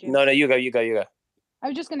 go ahead, Jim. No, you go. I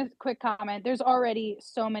was just going to quick comment. There's already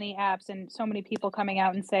so many apps and so many people coming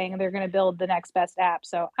out and saying they're going to build the next best app.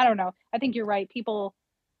 So I don't know. I think you're right. People,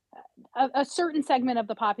 a certain segment of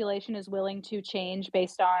the population is willing to change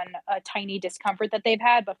based on a tiny discomfort that they've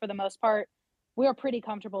had. But for the most part, we're pretty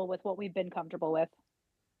comfortable with what we've been comfortable with.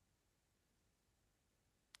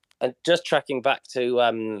 And just tracking back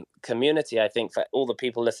to community, I think for all the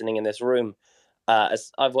people listening in this room,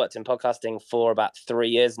 as I've worked in podcasting for about 3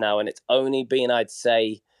 years now, and it's only been, I'd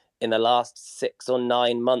say, in the last 6 or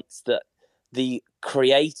 9 months that the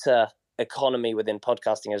creator economy within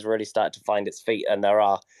podcasting has really started to find its feet. And there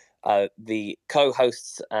are the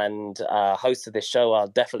co-hosts and hosts of this show are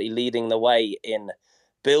definitely leading the way in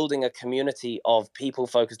building a community of people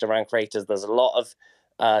focused around creators. There's a lot of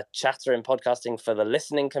chatter in podcasting for the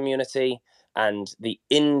listening community and the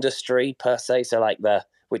industry per se. So like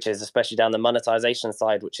which is especially down the monetization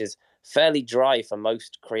side, which is fairly dry for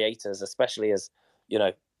most creators, especially as, you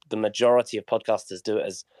know, the majority of podcasters do it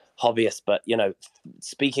as hobbyists. But, you know,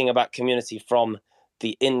 speaking about community from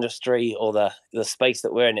the industry or the space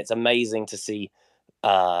that we're in, it's amazing to see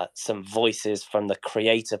some voices from the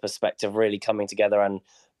creator perspective really coming together and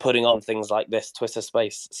putting on things like this Twitter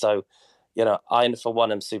space. So, you know, I, for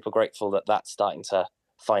one, am super grateful that that's starting to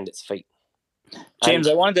find its feet. James,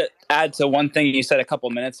 I wanted to add to one thing you said a couple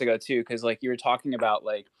minutes ago too, because like you were talking about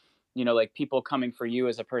like, you know, like people coming for you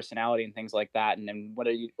as a personality and things like that, and then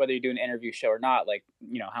whether you do an interview show or not, like,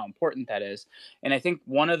 you know, how important that is. And I think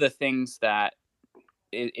one of the things that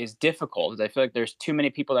is difficult is I feel like there's too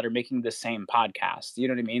many people that are making the same podcast. You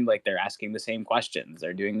know what I mean? Like they're asking the same questions,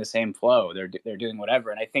 they're doing the same flow, they're doing whatever.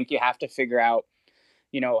 And I think you have to figure out,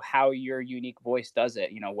 you know, how your unique voice does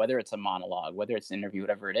it. You know, whether it's a monologue, whether it's an interview,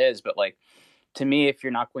 whatever it is. But like, to me, if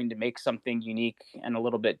you're not going to make something unique and a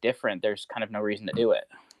little bit different, there's kind of no reason to do it.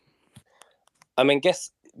 I mean,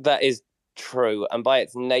 guess that is true. And by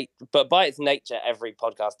its nature, every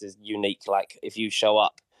podcast is unique. Like if you show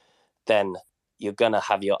up, then you're going to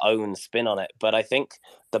have your own spin on it. But I think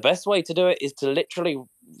the best way to do it is to literally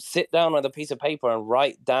sit down with a piece of paper and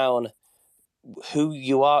write down who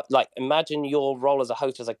you are. Like imagine your role as a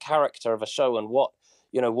host, as a character of a show, and what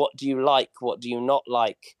do you like? What do you not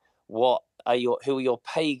like? Who are your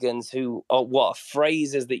pagans? What are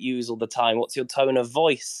phrases that you use all the time? What's your tone of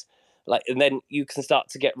voice? Like, and then you can start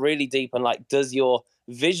to get really deep and like, does your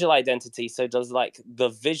visual identity, so does like the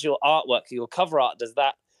visual artwork, your cover art, does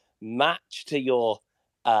that match to your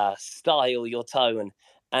style, your tone?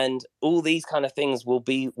 And all these kind of things will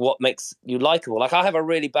be what makes you likable. Like I have a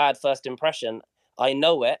really bad first impression. I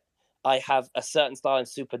know it. I have a certain style. I'm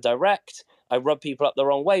super direct. I rub people up the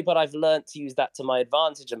wrong way, but I've learned to use that to my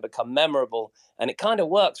advantage and become memorable. And it kind of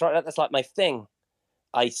works, right? That's like my thing.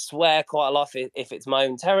 I swear quite a lot if it's my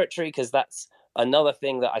own territory, because that's another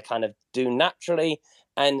thing that I kind of do naturally.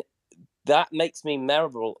 And that makes me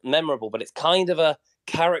memorable, but it's kind of a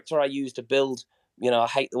character I use to build, you know, I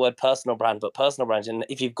hate the word personal brand, but personal brand. And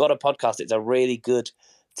if you've got a podcast, it's a really good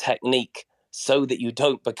technique so that you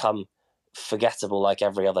don't become forgettable like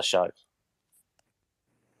every other show.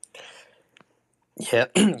 Yeah,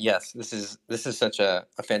 yes, this is such a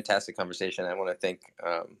fantastic conversation. I want to thank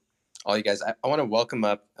all you guys. I want to welcome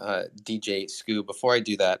up DJ Scoo. Before I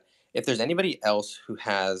do that, if there's anybody else who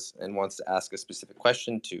has and wants to ask a specific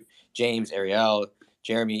question to James, Ariel,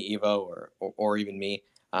 Jeremy, Evo, or even me,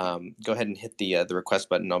 go ahead and hit the request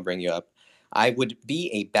button. I'll bring you up. I would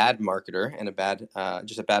be a bad marketer and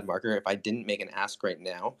just a bad marketer if I didn't make an ask right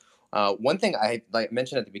now. One thing I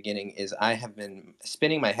mentioned at the beginning is I have been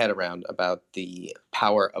spinning my head around about the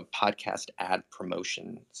power of podcast ad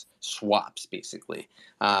promotions, swaps, basically.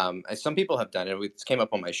 Some people have done it. It came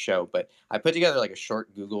up on my show, but I put together like a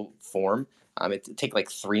short Google form. It take like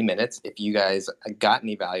 3 minutes. If you guys got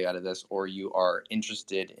any value out of this, or you are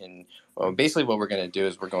interested in, basically what we're going to do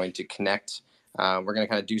is we're going to connect. We're going to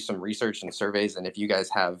kind of do some research and surveys, and if you guys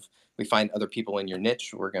we find other people in your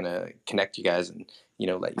niche, we're going to connect you guys and, you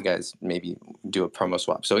know, let you guys maybe do a promo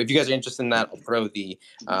swap. So if you guys are interested in that, I'll throw the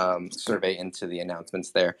survey into the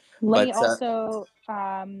announcements there. Let me also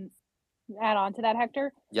add on to that,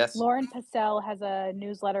 Hector. Yes. Lauren Passell has a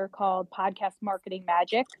newsletter called Podcast Marketing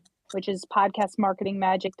Magic, which is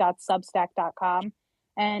podcastmarketingmagic.substack.com.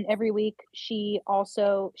 And every week she has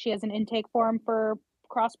an intake form for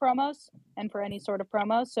cross promos and for any sort of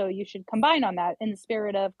promos. So you should combine on that in the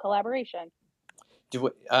spirit of collaboration.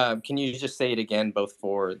 Can you just say it again, both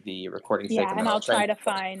for the recording sake? Yeah, and I'll try to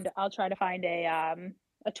find a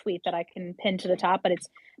tweet that I can pin to the top, but it's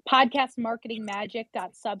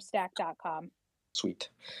podcastmarketingmagic.substack.com. Sweet.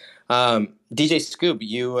 DJ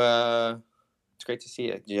Scoob, it's great to see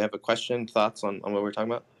you. Do you have a question, thoughts on what we're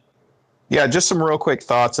talking about? Yeah, just some real quick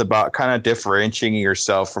thoughts about kind of differentiating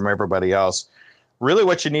yourself from everybody else. Really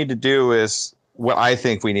what you need to do is, what I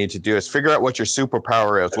think we need to do is figure out what your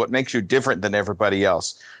superpower is, what makes you different than everybody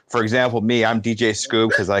else. For example, me, I'm DJ Scoob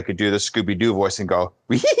because I could do the Scooby-Doo voice and go,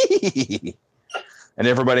 wee, and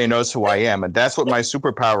everybody knows who I am. And that's what my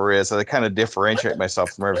superpower is. I kind of differentiate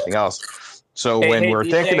myself from everything else. So when we're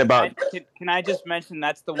DJ, thinking about... Can I just mention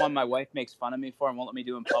that's the one my wife makes fun of me for and won't let me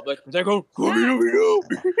do in public? Because I go, Scooby-Doo.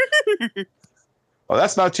 Oh,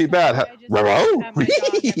 that's not too bad.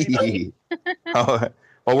 Oh,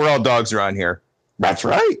 well, we're all dogs around here. That's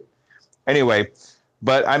right. Anyway,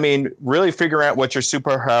 but I mean, really figure out what your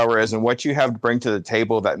superpower is and what you have to bring to the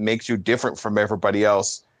table that makes you different from everybody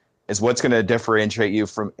else is what's going to differentiate you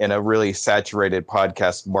from in a really saturated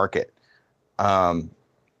podcast market.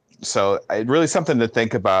 So really something to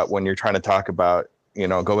think about when you're trying to talk about,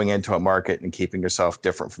 going into a market and keeping yourself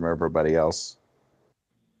different from everybody else.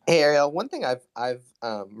 Hey, Ariel, one thing I've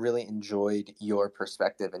really enjoyed your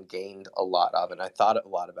perspective and gained a lot of, and I thought a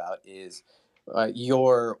lot about, is what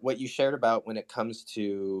you shared about when it comes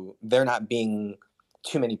to there not being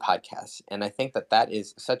too many podcasts. And I think that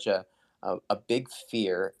is such a big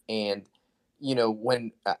fear. And,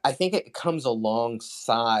 when I think it comes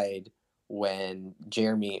alongside when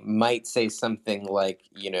Jeremy might say something like,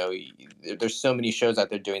 there's so many shows out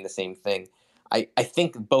there doing the same thing. I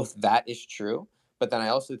think both that is true. But then I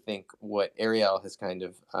also think what Ariel has kind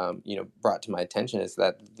of, brought to my attention is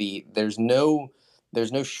that there's no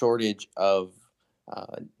shortage of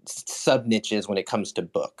sub niches when it comes to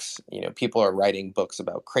books. People are writing books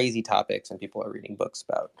about crazy topics, and people are reading books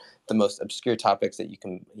about the most obscure topics that you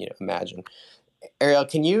can imagine. Ariel,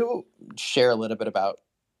 can you share a little bit about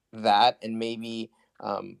that, and maybe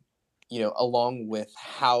along with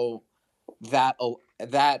how that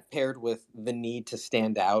paired with the need to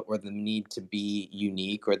stand out, or the need to be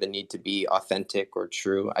unique, or the need to be authentic or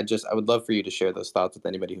true. I would love for you to share those thoughts with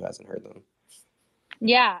anybody who hasn't heard them.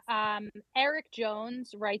 Yeah. Eric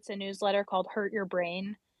Jones writes a newsletter called Hurt Your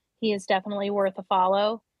Brain. He is definitely worth a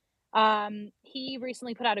follow. He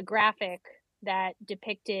recently put out a graphic that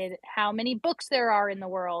depicted how many books there are in the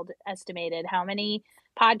world, estimated, how many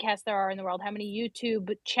podcasts there are in the world, how many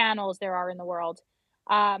YouTube channels there are in the world.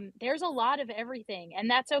 There's a lot of everything, and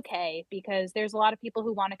that's okay, because there's a lot of people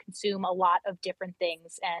who want to consume a lot of different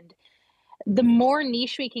things. And the more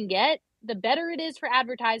niche we can get, the better it is for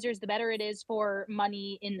advertisers, the better it is for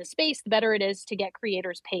money in the space, the better it is to get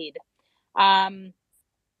creators paid.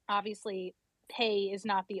 Obviously, pay is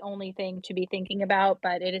not the only thing to be thinking about,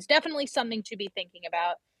 but it is definitely something to be thinking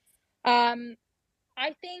about.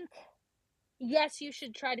 I think, yes, you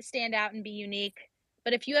should try to stand out and be unique,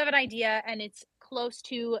 but if you have an idea and it's close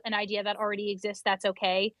to an idea that already exists, that's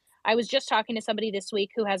okay. I was just talking to somebody this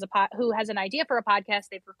week who has an idea for a podcast.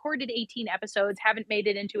 They've recorded 18 episodes, haven't made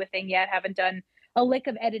it into a thing yet, haven't done a lick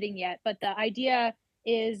of editing yet, but the idea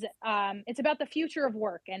is it's about the future of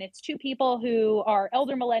work, and it's two people who are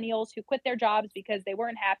elder millennials who quit their jobs because they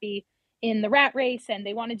weren't happy in the rat race, and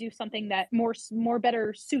they want to do something that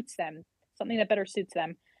better suits them, something that better suits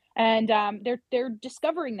them. And they're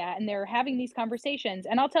discovering that, and they're having these conversations.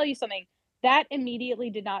 And I'll tell you something, that immediately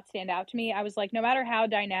did not stand out to me. I was like, no matter how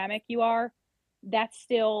dynamic you are, it's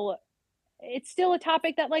still a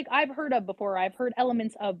topic that, like, I've heard of before. I've heard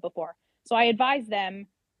elements of before. So I advise them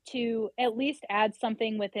to at least add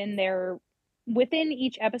something within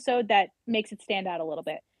each episode that makes it stand out a little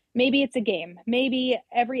bit. Maybe it's a game. Maybe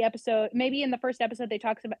maybe in the first episode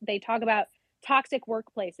they talk about toxic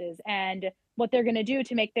workplaces, and what they're going to do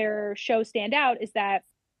to make their show stand out is that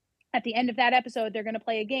at the end of that episode, they're going to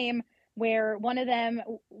play a game where one of them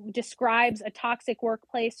describes a toxic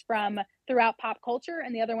workplace from throughout pop culture,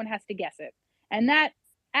 and the other one has to guess it. And that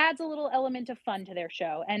adds a little element of fun to their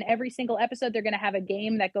show. And every single episode, they're going to have a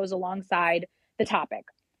game that goes alongside the topic.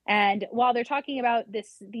 And while they're talking about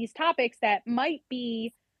these topics that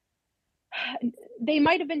they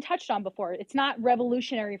might have been touched on before, it's not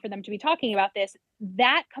revolutionary for them to be talking about this.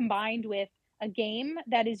 That combined with a game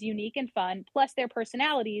that is unique and fun, plus their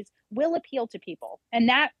personalities, will appeal to people. And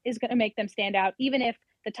that is going to make them stand out, even if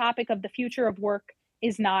the topic of the future of work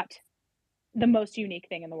is not the most unique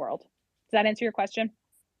thing in the world. Does that answer your question?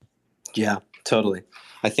 Yeah, totally.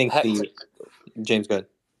 I think James, go ahead.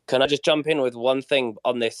 Can I just jump in with one thing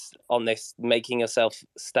on this making yourself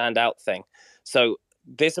stand out thing? So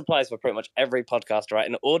this applies for pretty much every podcaster, right?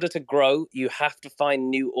 In order to grow, you have to find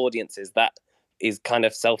new audiences. That is kind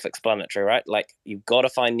of self-explanatory, right? Like, you've got to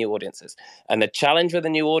find new audiences. And the challenge with a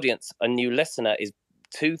new audience, a new listener, is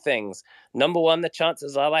two things. Number one, the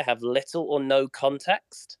chances are they have little or no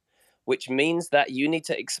context, which means that you need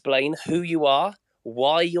to explain who you are,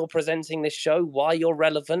 why you're presenting this show, why you're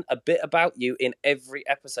relevant, a bit about you in every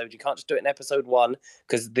episode. You can't just do it in episode 1,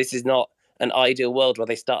 because this is not an ideal world where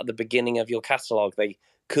they start at the beginning of your catalog. They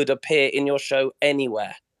could appear in your show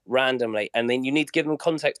anywhere randomly, and then you need to give them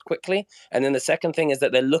context quickly. And then the second thing is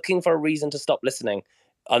that they're looking for a reason to stop listening.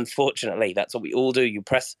 Unfortunately, that's what we all do. You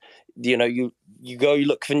press, you go, you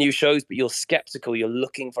look for new shows, but you're skeptical. You're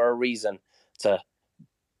looking for a reason to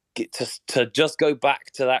just go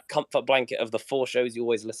back to that comfort blanket of the 4 shows you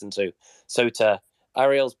always listen to. So to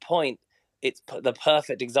Ariel's point, it's the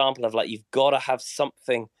perfect example of, like, you've got to have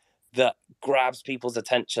something that grabs people's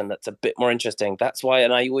attention, that's a bit more interesting. That's why,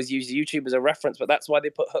 and I always use YouTube as a reference, but that's why they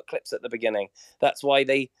put hook clips at the beginning. That's why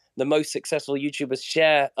the most successful YouTubers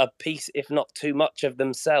share a piece, if not too much, of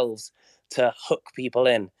themselves to hook people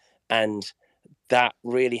in. And that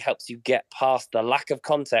really helps you get past the lack of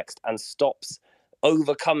context and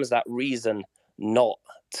overcomes that reason not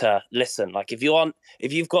to listen. Like, if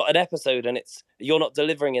you've got an episode and you're not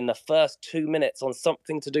delivering in the first 2 minutes on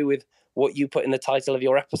something to do with what you put in the title of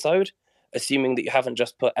your episode, assuming that you haven't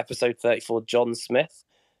just put episode 34 John Smith,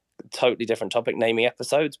 totally different topic, naming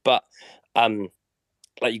episodes, but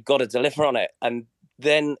like, you've got to deliver on it, and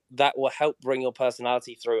then that will help bring your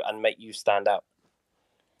personality through and make you stand out.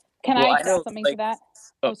 Can I add something to that?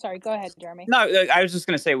 Oh, sorry. Go ahead, Jeremy. No, I was just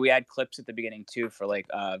going to say, we add clips at the beginning too for, like,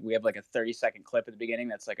 we have like a 30-second clip at the beginning.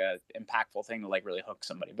 That's like a impactful thing to, like, really hook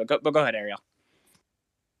somebody. But go ahead, Ariel.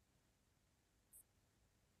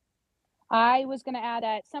 I was going to add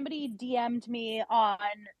that somebody DM'd me on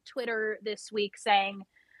Twitter this week saying,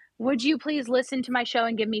 would you please listen to my show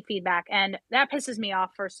and give me feedback? And that pisses me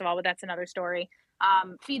off, first of all, but that's another story.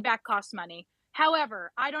 Feedback costs money.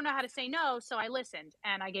 However, I don't know how to say no, so I listened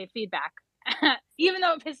and I gave feedback, even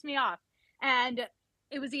though it pissed me off. And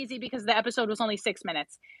it was easy because the episode was only 6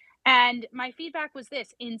 minutes. And my feedback was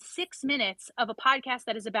this: in 6 minutes of a podcast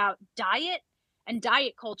that is about diet and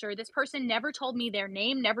diet culture, this person never told me their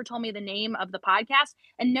name, never told me the name of the podcast,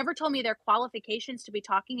 and never told me their qualifications to be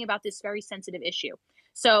talking about this very sensitive issue.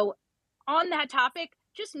 So on that topic,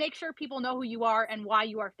 just make sure people know who you are and why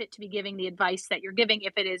you are fit to be giving the advice that you're giving,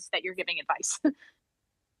 if it is that you're giving advice.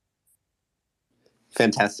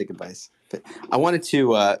 Fantastic advice. I wanted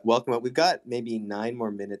to welcome up. We've got maybe 9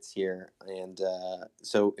 more minutes here. And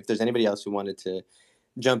so if there's anybody else who wanted to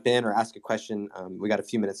jump in or ask a question, we got a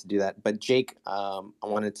few minutes to do that. But Jake, I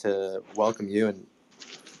wanted to welcome you and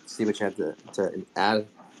see what you have to add.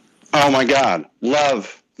 Oh my God.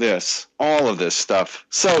 Love this. All of this stuff.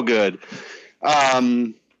 So good.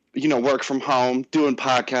 Work from home, doing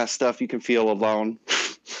podcast stuff. You can feel alone,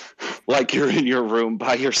 like you're in your room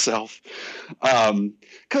by yourself.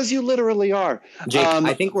 Cause you literally are. Jake,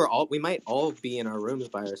 I think we might all be in our rooms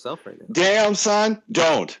by ourselves right now. Damn, son.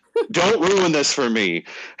 Don't ruin this for me,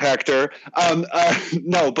 Hector.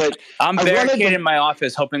 No, but I'm barricaded in my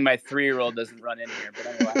office, hoping my 3-year-old doesn't run in here.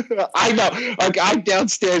 But anyway, I know. Like, I'm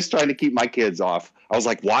downstairs trying to keep my kids off. I was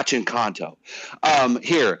like watching Kanto.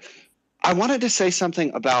 Here, I wanted to say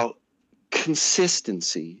something about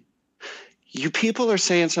consistency. You people are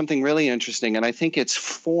saying something really interesting, and I think it's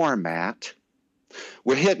format.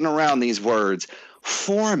 We're hitting around these words.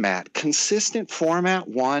 Format, consistent format,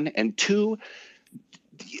 1, and 2.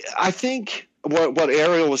 I think what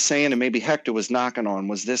Ariel was saying, and maybe Hector was knocking on,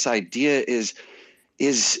 was this idea is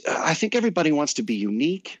I think everybody wants to be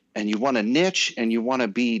unique, and you want a niche, and you want to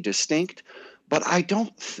be distinct. But I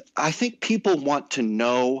think people want to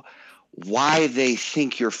know why they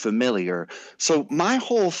think you're familiar. So my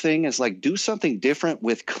whole thing is, like, do something different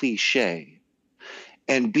with cliche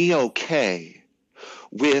and be okay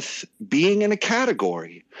with being in a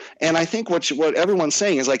category. And I think what everyone's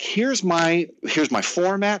saying is, like, here's my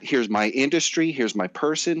format, here's my industry, here's my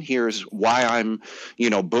person, here's why I'm,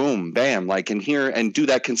 boom, bam, like, and do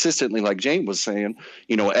that consistently, like Jane was saying,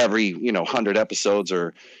 every, 100 episodes,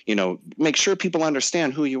 or, make sure people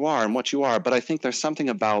understand who you are and what you are. But I think there's something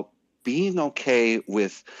about being okay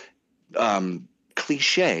with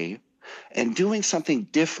cliche and doing something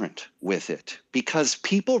different with it, because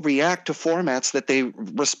people react to formats that they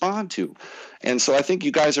respond to. And so I think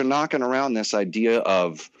you guys are knocking around this idea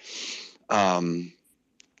of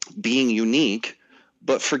being unique,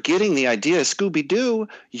 but forgetting the idea of Scooby-Doo.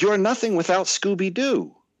 You're nothing without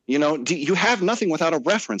Scooby-Doo. You know, you have nothing without a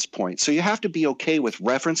reference point. So you have to be okay with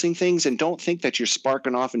referencing things and don't think that you're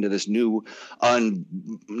sparking off into this new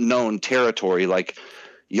unknown territory. Like,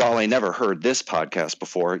 y'all ain't never heard this podcast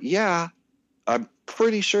before. Yeah, I'm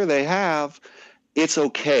pretty sure they have. It's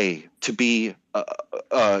okay to be,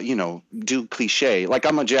 do cliche. Like,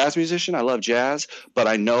 I'm a jazz musician. I love jazz, but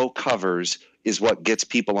I know covers is what gets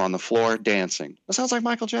people on the floor dancing. That sounds like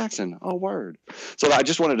Michael Jackson. Oh, word. So I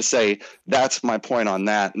just wanted to say that's my point on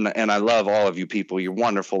that. And I love all of you people. You're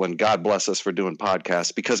wonderful. And God bless us for doing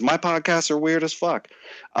podcasts, because my podcasts are weird as fuck.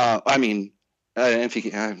 I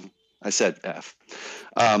said F.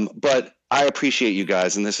 But I appreciate you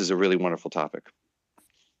guys. And this is a really wonderful topic.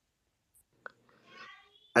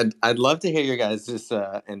 I'd love to hear your guys'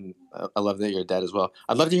 and I love that you're dead as well.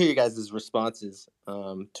 I'd love to hear you guys' responses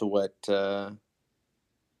to what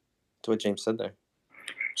James said there.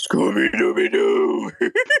 Scooby Dooby Doo.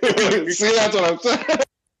 See, that's what I'm saying.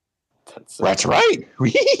 That's right.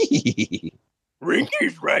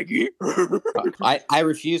 Rinky's Raggy. I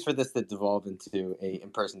refuse for this to devolve into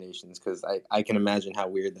impersonations, because I can imagine how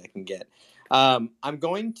weird that can get. I'm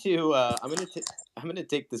going to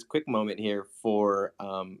take this quick moment here to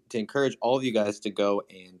encourage all of you guys to go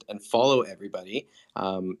and follow everybody.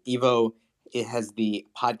 Evo, it has the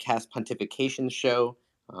podcast Pontification Show.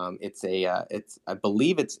 I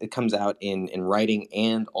believe it comes out in writing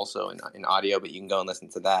and also in audio, but you can go and listen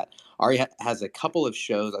to that. Ari has a couple of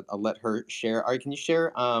shows. I'll let her share. Ari, can you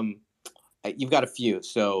share? You've got a few,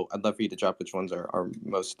 so I'd love for you to drop which ones are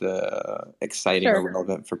most exciting or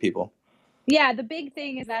relevant for people. Yeah, the big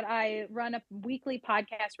thing is that I run a weekly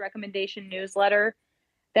podcast recommendation newsletter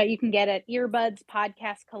that you can get at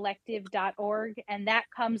earbudspodcastcollective.org. And that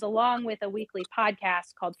comes along with a weekly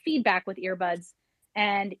podcast called Feedback with Earbuds.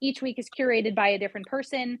 And each week is curated by a different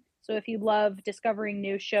person. So if you love discovering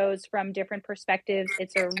new shows from different perspectives,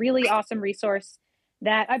 it's a really awesome resource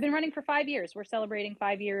that I've been running for 5 years. We're celebrating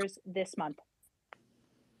 5 years this month.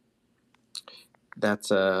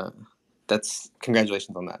 That's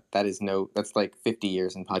congratulations on that. That's like 50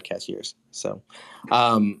 years in podcast years. So,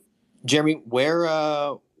 Jeremy,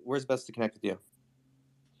 where's best to connect with you?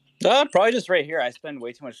 Probably just right here. I spend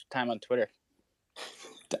way too much time on Twitter.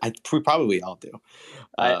 We probably all do.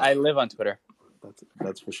 I live on Twitter.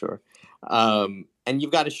 That's for sure. And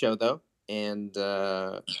you've got a show though, and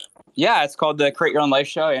yeah, it's called the Create Your Own Life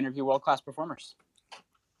Show. I interview world-class performers.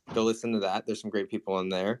 Go listen to that. There's some great people on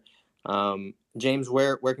there. James,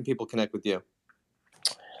 where can people connect with you?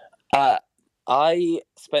 I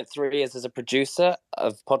spent 3 years as a producer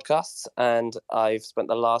of podcasts, and I've spent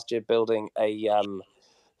the last year building a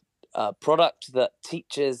product that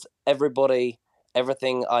teaches everybody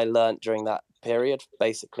everything I learned during that period,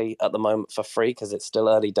 basically at the moment for free, because it's still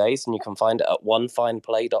early days, and you can find it at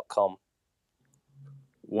onefineplay.com.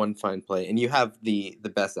 One Fine Play. And you have the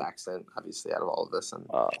best accent, obviously, out of all of this. And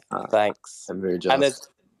thanks. I'm very jealous. And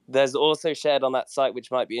there's also shared on that site, which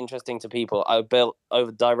might be interesting to people, I built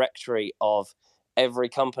a directory of every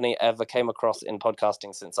company I ever came across in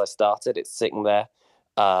podcasting since I started. It's sitting there,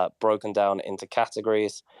 broken down into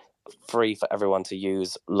categories, free for everyone to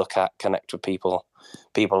use, look at, connect with people.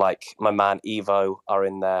 People like my man Evo are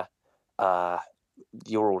in there.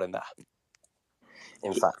 You're all in there,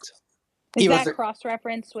 in fact. Is that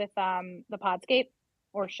cross-referenced with the Podscape,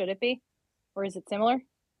 or should it be? Or is it similar?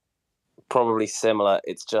 Probably similar.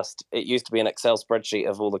 It used to be an Excel spreadsheet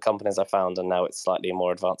of all the companies I found, and now it's slightly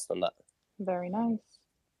more advanced than that. Very nice.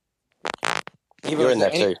 You're in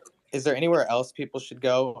there too. Is there anywhere else people should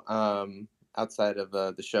go outside of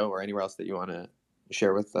the show, or anywhere else that you want to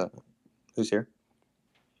share with who's here?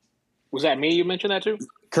 Was that me you mentioned that too?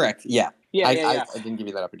 Correct. Yeah. I didn't give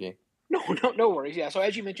you that opportunity. No worries. Yeah. So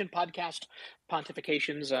as you mentioned, podcast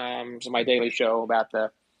Pontifications is my daily show about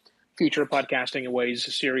the future of podcasting and ways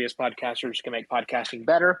serious podcasters can make podcasting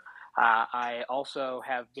better. I also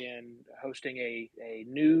have been hosting a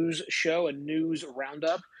news show, a news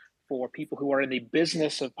roundup for people who are in the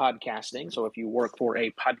business of podcasting. So if you work for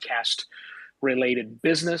a podcast related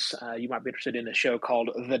business, you might be interested in a show called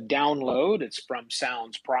The Download. It's from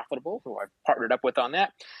Sounds Profitable, who I've partnered up with on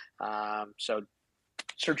that. So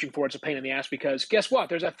searching for it's a pain in the ass, because guess what?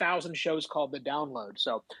 There's 1,000 shows called The Download.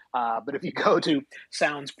 So, but if you go to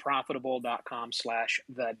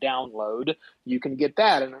soundsprofitable.com/the download, you can get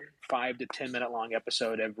that in a 5 to 10 minute long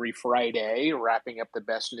episode every Friday, wrapping up the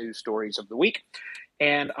best news stories of the week.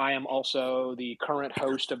 And I am also the current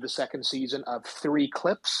host of the second season of 3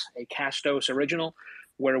 Clips, a Castos original,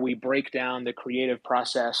 where we break down the creative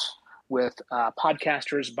process with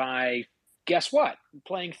podcasters by, guess what?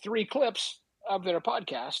 Playing 3 clips of their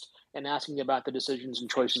podcast and asking about the decisions and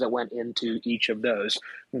choices that went into each of those.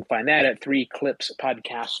 You can find that at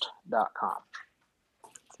 3clipspodcast.com.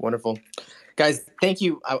 Wonderful. Guys, thank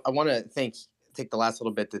you. I want to take the last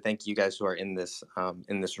little bit to thank you guys who are in this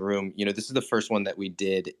room. You know, this is the first one that we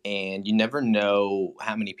did, and you never know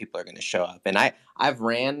how many people are going to show up. And I've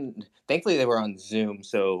ran. Thankfully, they were on Zoom,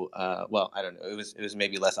 so well, I don't know. It was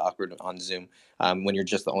maybe less awkward on Zoom when you're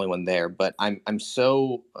just the only one there. But I'm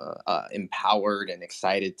so empowered and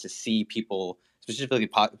excited to see people, specifically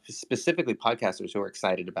podcasters, who are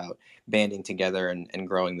excited about banding together and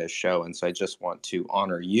growing this show. And so I just want to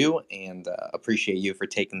honor you and appreciate you for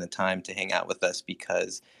taking the time to hang out with us,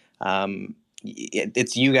 because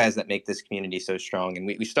it's you guys that make this community so strong. And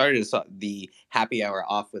we started the happy hour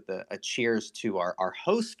off with a cheers to our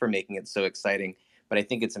hosts for making it so exciting. But I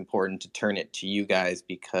think it's important to turn it to you guys,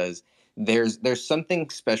 because there's something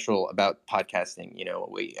special about podcasting. You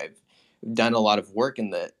know, I've done a lot of work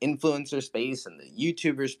in the influencer space and the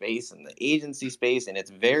YouTuber space and the agency space, and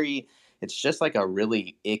it's just like a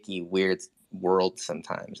really icky, weird world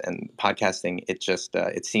sometimes. And podcasting, it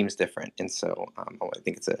seems different. And so I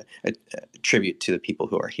think it's a tribute to the people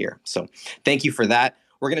who are here. So thank you for that.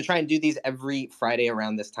 We're going to try and do these every Friday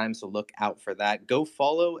around this time, so look out for that. Go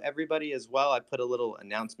follow everybody as well. I put a little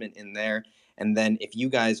announcement in there. And then if you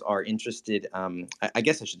guys are interested, I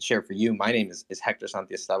guess I should share for you. My name is Hector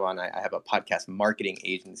Santiesteban. I have a podcast marketing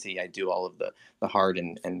agency. I do all of the hard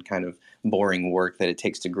and kind of boring work that it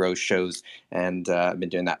takes to grow shows. And I've been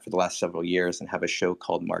doing that for the last several years, and have a show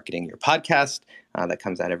called Marketing Your Podcast that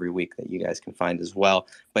comes out every week that you guys can find as well.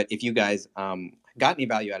 But if you guys got any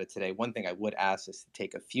value out of today, one thing I would ask is to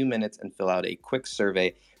take a few minutes and fill out a quick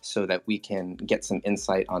survey so that we can get some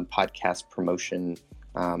insight on podcast promotion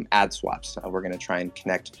ad swaps. We're going to try and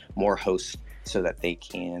connect more hosts so that they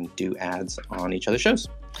can do ads on each other's shows.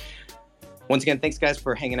 Once again, thanks guys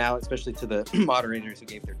for hanging out, especially to the moderators who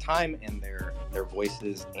gave their time and their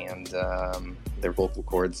voices and their vocal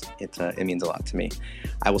cords. It means a lot to me.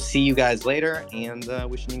 I will see you guys later, and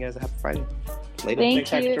wishing you guys a happy Friday. Later.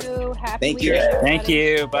 Thank you. Happy Thank you. weekend, Thank everybody.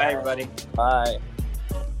 you. Bye, everybody. Bye.